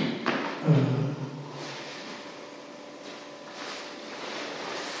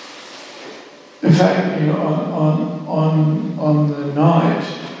 In fact, on the night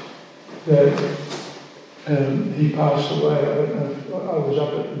that he passed away, I don't know if I was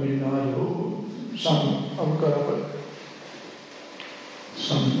up at midnight or I got up at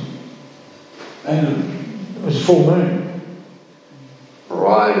and it was a full moon,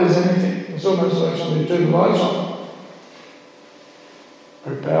 bright as anything. It's almost like somebody turned the lights on.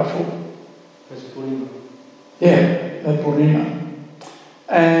 Very powerful. That's Purnima. Yeah, that Purnima.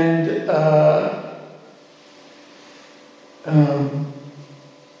 And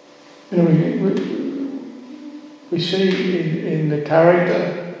we see in the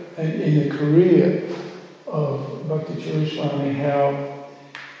character and in the career of Bhakti Charu Swami how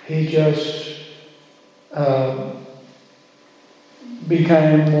he just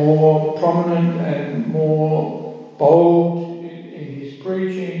became more prominent and more bold in his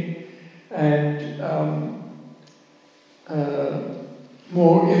preaching and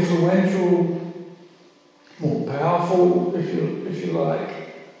more influential, more powerful, if you like,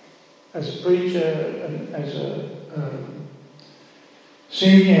 as a preacher and as a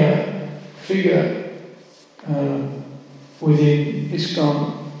senior figure within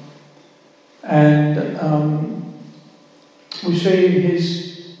ISKCON, and we see in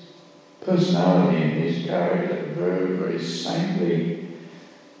his personality and his character very, very saintly,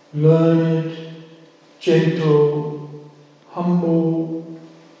 learned, gentle, humble.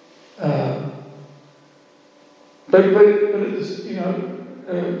 But it's, you know,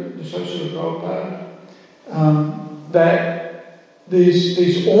 the social Prabhupada, that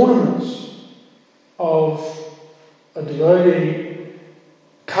these ornaments of a devotee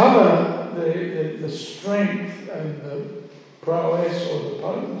cover the strength and the prowess or the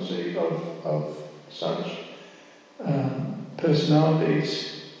potency of such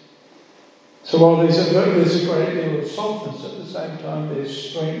personalities. So while there's a great deal of softness, at the same time there's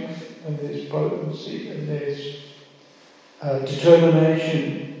strength and there's potency and there's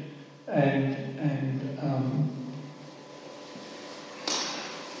determination and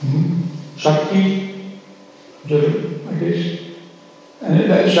Shakti, I guess. And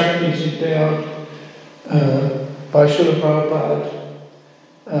that Shakti is endowed by Srila Prabhupada.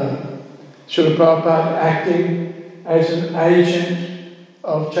 Srila Prabhupada acting as an agent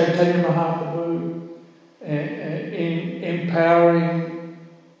of Chaitanya Mahaprabhu in empowering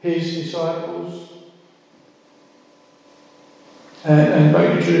his disciples. And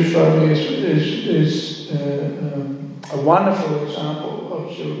Bhakti Charu Swami is a wonderful example of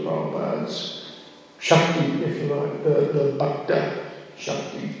Srila Prabhupada's Shakti, if you like, the Bhakta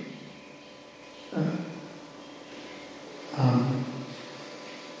Shakti.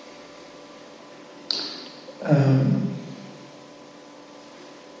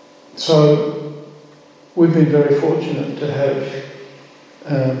 So we've been very fortunate to have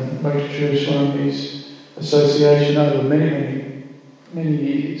Bhakti Charu Swami's association over many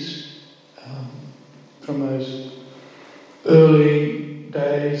years, from those early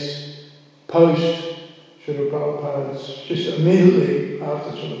days post Srila Prabhupada's, just immediately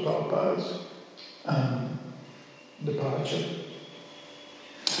after Srila Prabhupada's departure,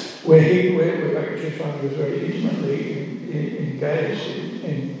 where Bhakti Charu Swami was very intimately engaged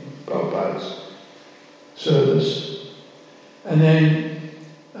in Prabhupada's service. And then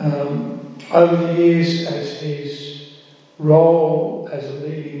over the years, as his role as a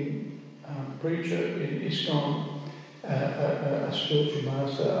leading preacher in ISKCON, a spiritual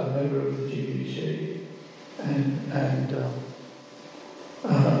master, a member of the GBC, and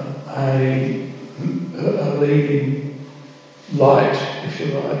a leading light, if you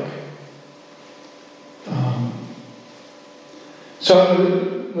like. So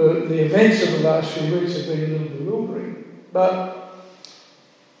the events of the last few weeks have been a little bewildering, but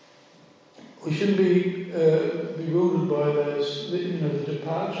we shouldn't be bewildered by those. You know, the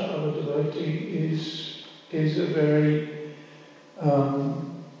departure of a devotee is a very,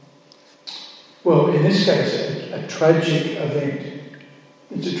 well, in this case, a tragic event.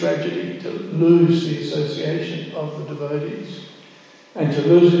 It's a tragedy to lose the association of the devotees and to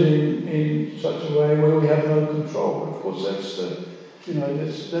lose it in such a way where we have no control. And of course, that's the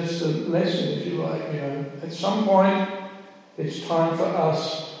lesson, if you like. You know, at some point, it's time for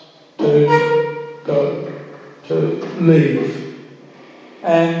us to go, to leave,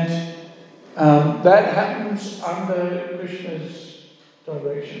 and that happens under Krishna's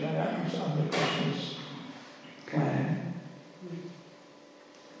direction. That happens under Krishna's plan,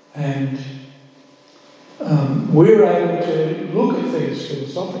 and we're able to look at things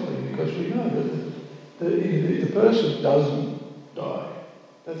philosophically because we know that the person doesn't die.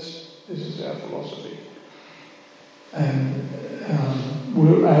 This is our philosophy. And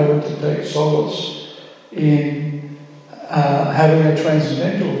we're able to take solace in having a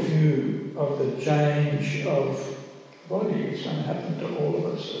transcendental view of the change of body. It's going to happen to all of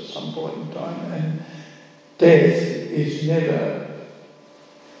us at some point in time. And death is never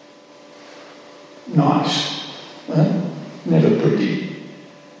nice, never pretty.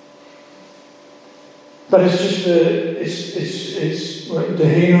 But it's just it's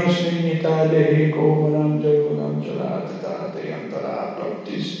dehinos ninyata dehi komanam jagunam jalatata antara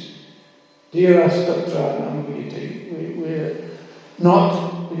practice dirastatra namgiti. We're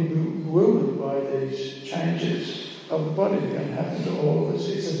not bewildered by these changes of the body. They're going to happen to all of us.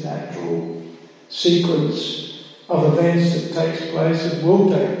 It's a natural sequence of events that takes place and will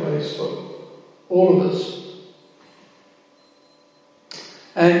take place for all of us.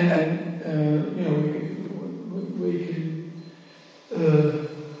 And you know,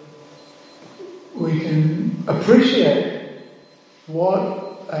 we can appreciate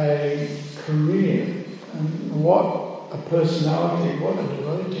what a career And what a personality, what a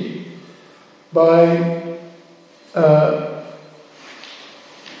devotee. By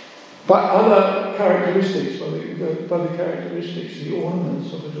other characteristics, by the characteristics, the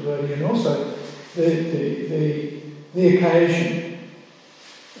ornaments of a devotee, and also the occasion.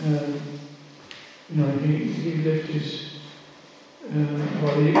 He left his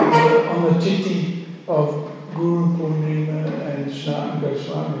on the tithi of Guru Purnima and Sanatana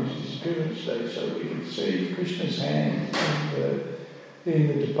Goswami's disappearance day, so we can see Krishna's hand in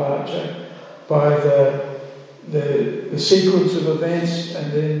the departure by the sequence of events,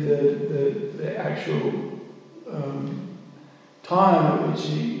 and then the actual time at which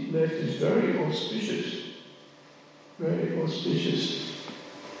he left is very auspicious. Very auspicious.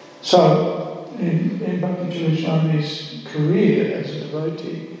 So, in Bhakti Charu Swami's career as a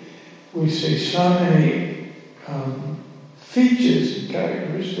devotee, we see so many features and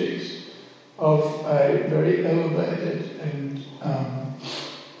characteristics of a very elevated and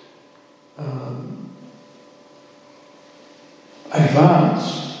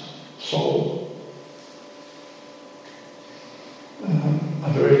advanced soul, a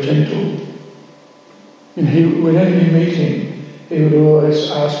very gentle. Whenever you meet him, he would always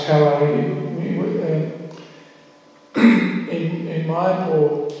ask, "How are you?" In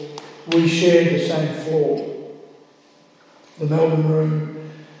Mayapur, we shared the same floor. The Melbourne room,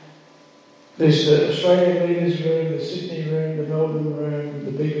 there's the Australian leaders room, the Sydney room, the Melbourne room,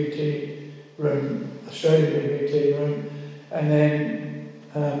 the BBT room, Australia BBT room, and then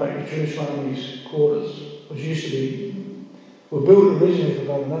Bhakti Charu Swami's quarters, which used to be, were built originally for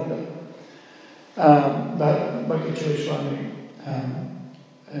Bhavananda. But Bhakti Charu Swami,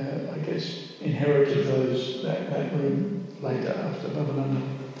 I guess, inherited that room later after Bhavananda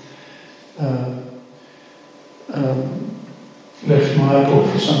left Mayapur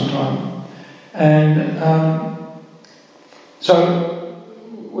for some time. And so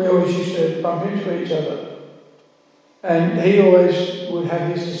we always used to bump into each other. And he always would have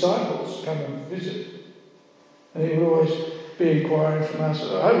his disciples come and visit. And he would always be inquiring from us, "I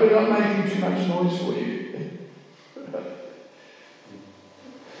hope we're not making too much noise for you."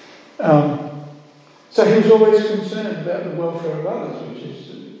 So he was always concerned about the welfare of others, which is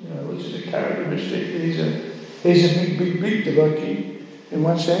a characteristic. He's a big devotee in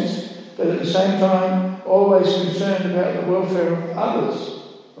one sense, but at the same time always concerned about the welfare of others,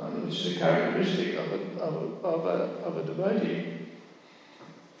 right, which is a characteristic of a devotee.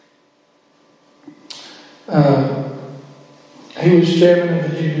 He was chairman of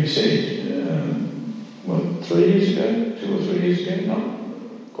the GBC 3 years ago, 2 or 3 years ago, not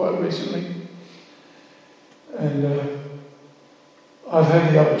quite recently. And I've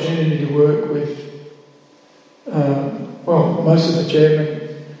had the opportunity to work with, most of the chairmen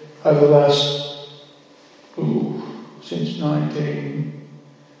over the last, since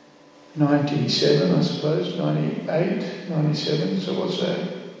 1997, I suppose, 98, 97, so what's that?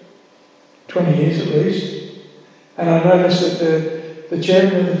 20 years at least. And I noticed that the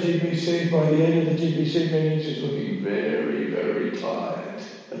chairman of the GBC, by the end of the GBC meetings, is looking very, very tired.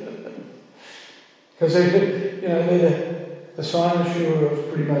 Because they're the cynosure of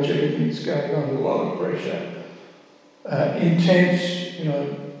pretty much everything that's going on, a lot of pressure. Intense,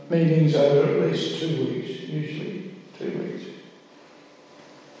 meetings over at least 2 weeks, usually 2 weeks.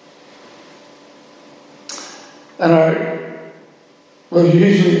 And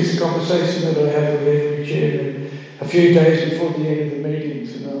usually it's a conversation that I have with every chairman a few days before the end of the meetings,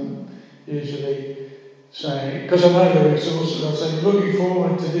 and I'm usually saying, because I know they're exhausted, I'll say, "Looking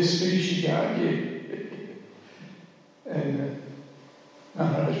forward to this speech you can't give." And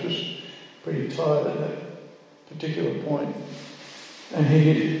I was just pretty tired at that particular point. And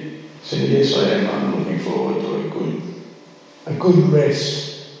he said, "Yes, I am. I'm looking forward to a good rest."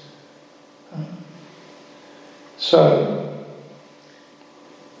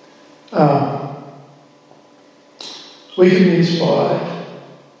 We can be inspired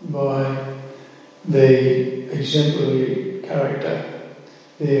by the exemplary character,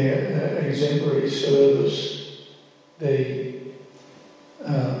 their exemplary service, the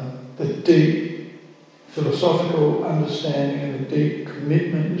deep philosophical understanding and the deep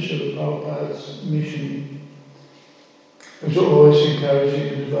commitment to Srila Prabhupada's mission. It was always encouraging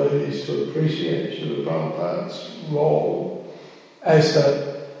the devotees to appreciate Srila Prabhupada's role as the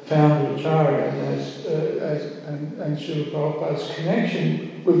founder of Acharya and Srila Prabhupada's connection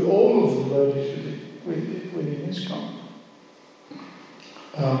with all of the devotees within ISKCON.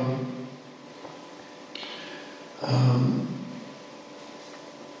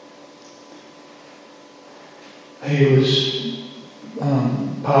 He was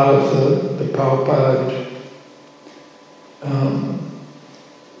part of the Prabhupada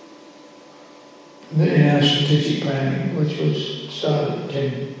in our strategic planning, which was started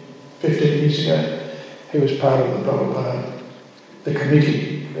 10, 15 years ago. He was part of the Prabhupada, the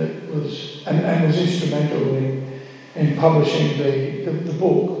committee that was, and was instrumental in publishing the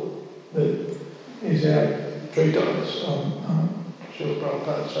book that is our treatise on Srila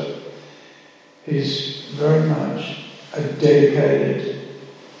Prabhupada. So he's very much a dedicated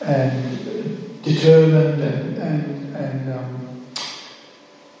and determined and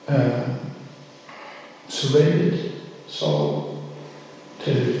surrendered soul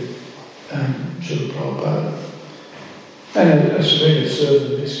to Srila Prabhupada, and a surrendered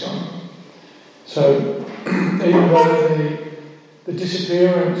servant of ISKCON. So even though the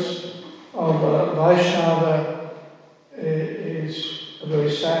disappearance of Vaishnava is a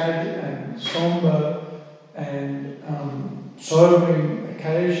very sad and somber and sobering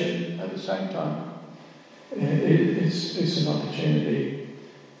occasion, at the same time it's an opportunity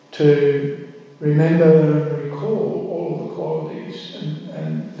to remember and recall all of the qualities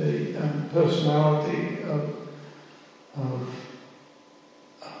and the personality of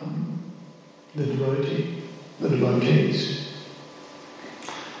the devotees.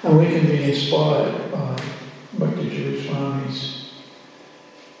 And we can be inspired by Bhakti Charu Swami's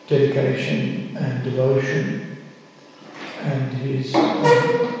dedication and devotion and his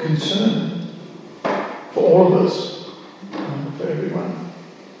concern for all of us, for everyone.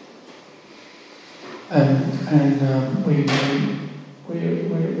 And we're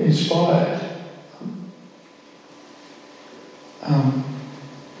inspired.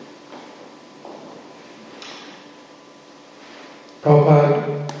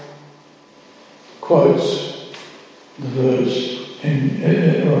 Prabhupada quotes the verse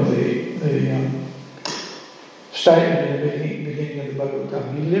or the statement in the beginning of the Bhagavatam.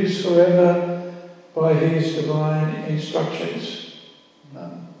 He lives forever by his divine instructions,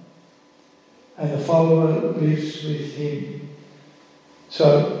 and the follower lives with him. So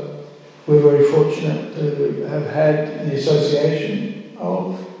we're very fortunate to have had the association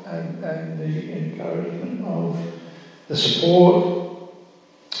of and the encouragement of the support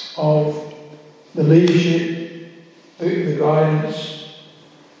of the leadership, the guidance,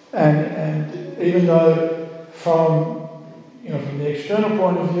 and even though from the external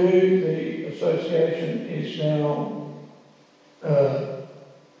point of view, the association is now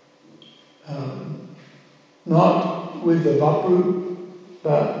not with the Vapru,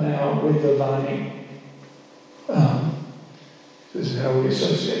 but now with the Vani. This is how we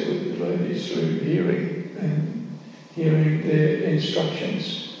associate with the devotees, through hearing their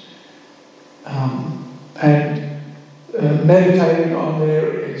instructions, and meditating on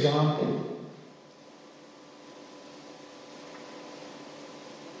their example.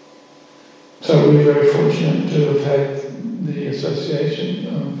 So we're very fortunate to have had the association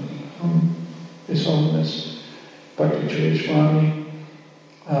of His Holiness Bhakti Charu Swami.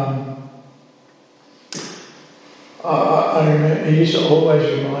 I remember he used to always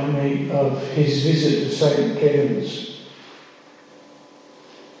remind me of his visit to St. Kevin's,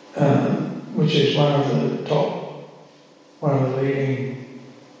 which is one of the leading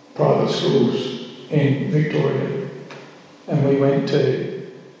private schools in Victoria, and we went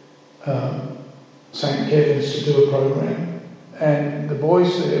to St. Kevin's to do a program, and the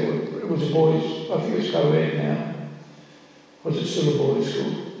boys there it was a boys, I think it's co-ed now. Was it still a boys'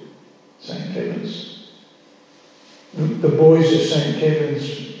 school? St. Kevin's. The boys of St. Kevin's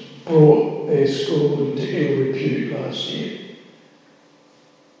brought their school into ill repute last year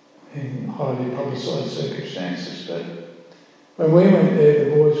in highly publicised circumstances. But when we went there,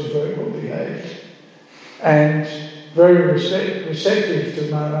 the boys were very well behaved and very receptive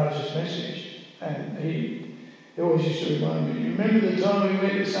to Maharaj's message. And he always used to remind me, remember the time we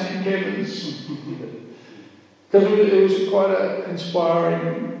went to St. Kevin's? Because it was quite an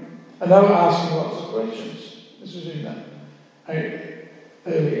inspiring, and they were asking lots of questions. This was in the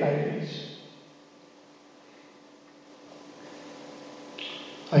early 80s.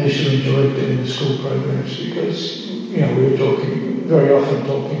 I used to enjoy doing the school programs because, we were very often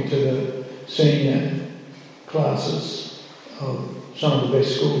talking to the senior classes of some of the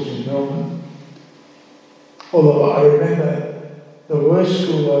best schools in Melbourne. Although I remember the worst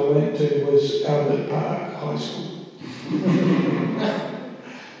school I went to was Albert Park High School.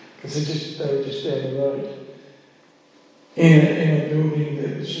 Because they were just down the road. In a building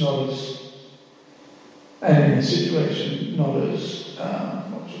that's not as, and in a situation not as,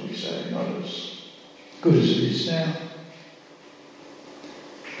 not as good as it is now.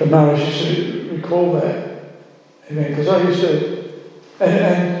 But Maharaj used to recall that, because I used to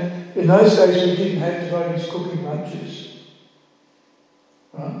And in those days we didn't have devotees cooking lunches,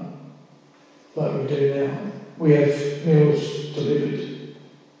 right? Like we do now. We have meals delivered.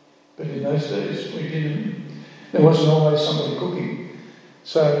 But in those days we didn't. There wasn't always somebody cooking.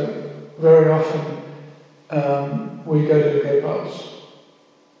 So very often we go to the gopals.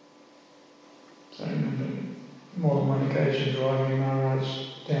 So I remember more than one occasion driving Maharaj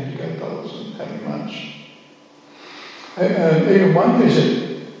down to gopals and having lunch. Even one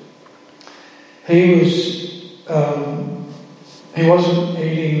visit, he wasn't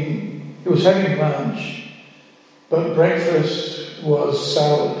eating, he was having lunch, but breakfast was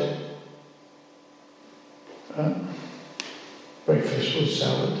salad. Right? Breakfast was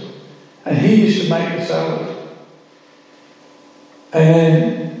salad. And he used to make the salad. And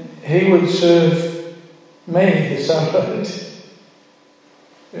then he would serve me the salad.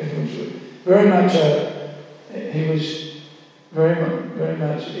 Very much he was very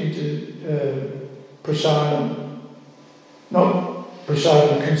much into prasadam, not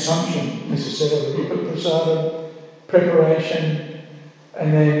prasadam consumption necessarily, but prasadam preparation,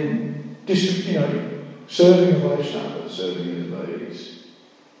 and then serving the Vaishnava, serving the devotees.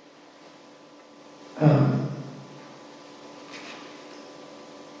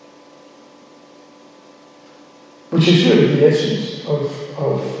 Which is really the essence of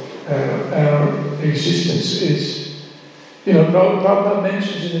our existence is, Prabhupada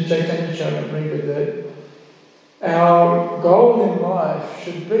mentions in the Chaitanya Charitamrita that our goal in life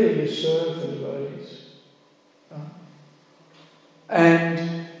should be to serve the devotees.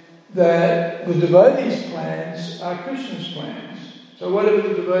 And that the devotees' plans are Krishna's plans. So whatever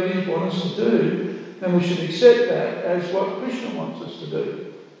the devotees want us to do, then we should accept that as what Krishna wants us to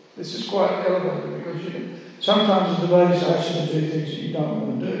do. This is quite elevated because sometimes the devotees ask you to do things that you don't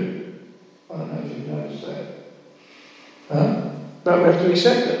want to do. I don't know if you've noticed that. But we have to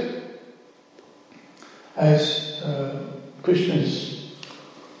accept it as Krishna's.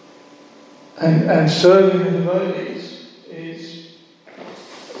 And serving the devotees is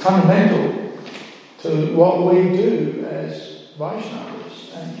fundamental to what we do as Vaishnavas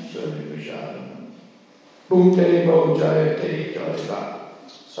and serving Prasadam. Bhukte Bo Jayate Jayata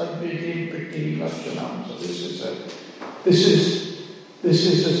Sadviti Priti Lakshanam. So this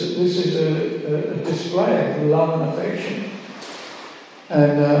is a display of love and affection.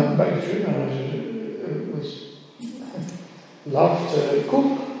 And Bhakti Charu was loved to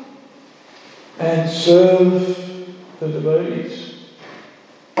cook and serve the devotees.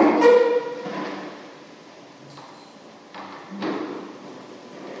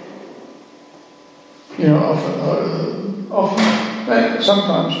 Often,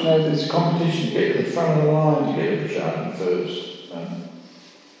 sometimes there's a competition to get to the front of the line, to get to the prasadam first.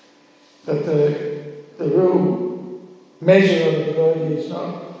 But the real measure of the devotee is not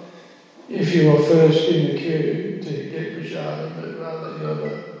if you are first in the queue to get prasadam, but rather you're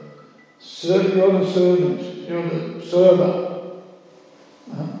the servant, you're the server.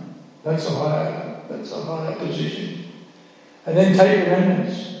 That's a higher position. And then take the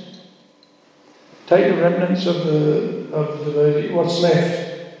remnants. Take the remnants of the devotee. What's left,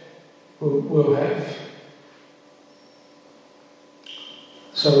 we'll have.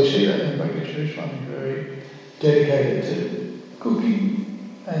 So we see that in Bhakti Charu Swami, very dedicated to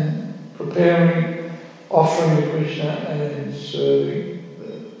cooking and preparing, offering to Krishna, and then serving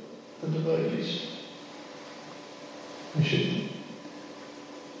the devotees. We should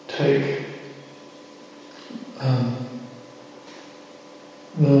take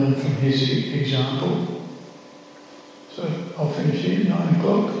learn from his example. So I'll finish here at 9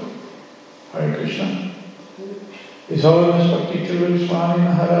 o'clock. Hare Krishna. His Holiness Bhakti Charu Swami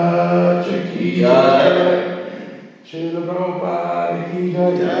Maharaj ki jai. Srila Prabhupada ki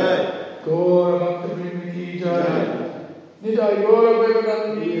jai. Gaura Bhakta Vrinda ki jai. Nidai Gaura Bhakta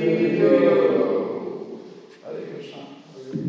ki jai.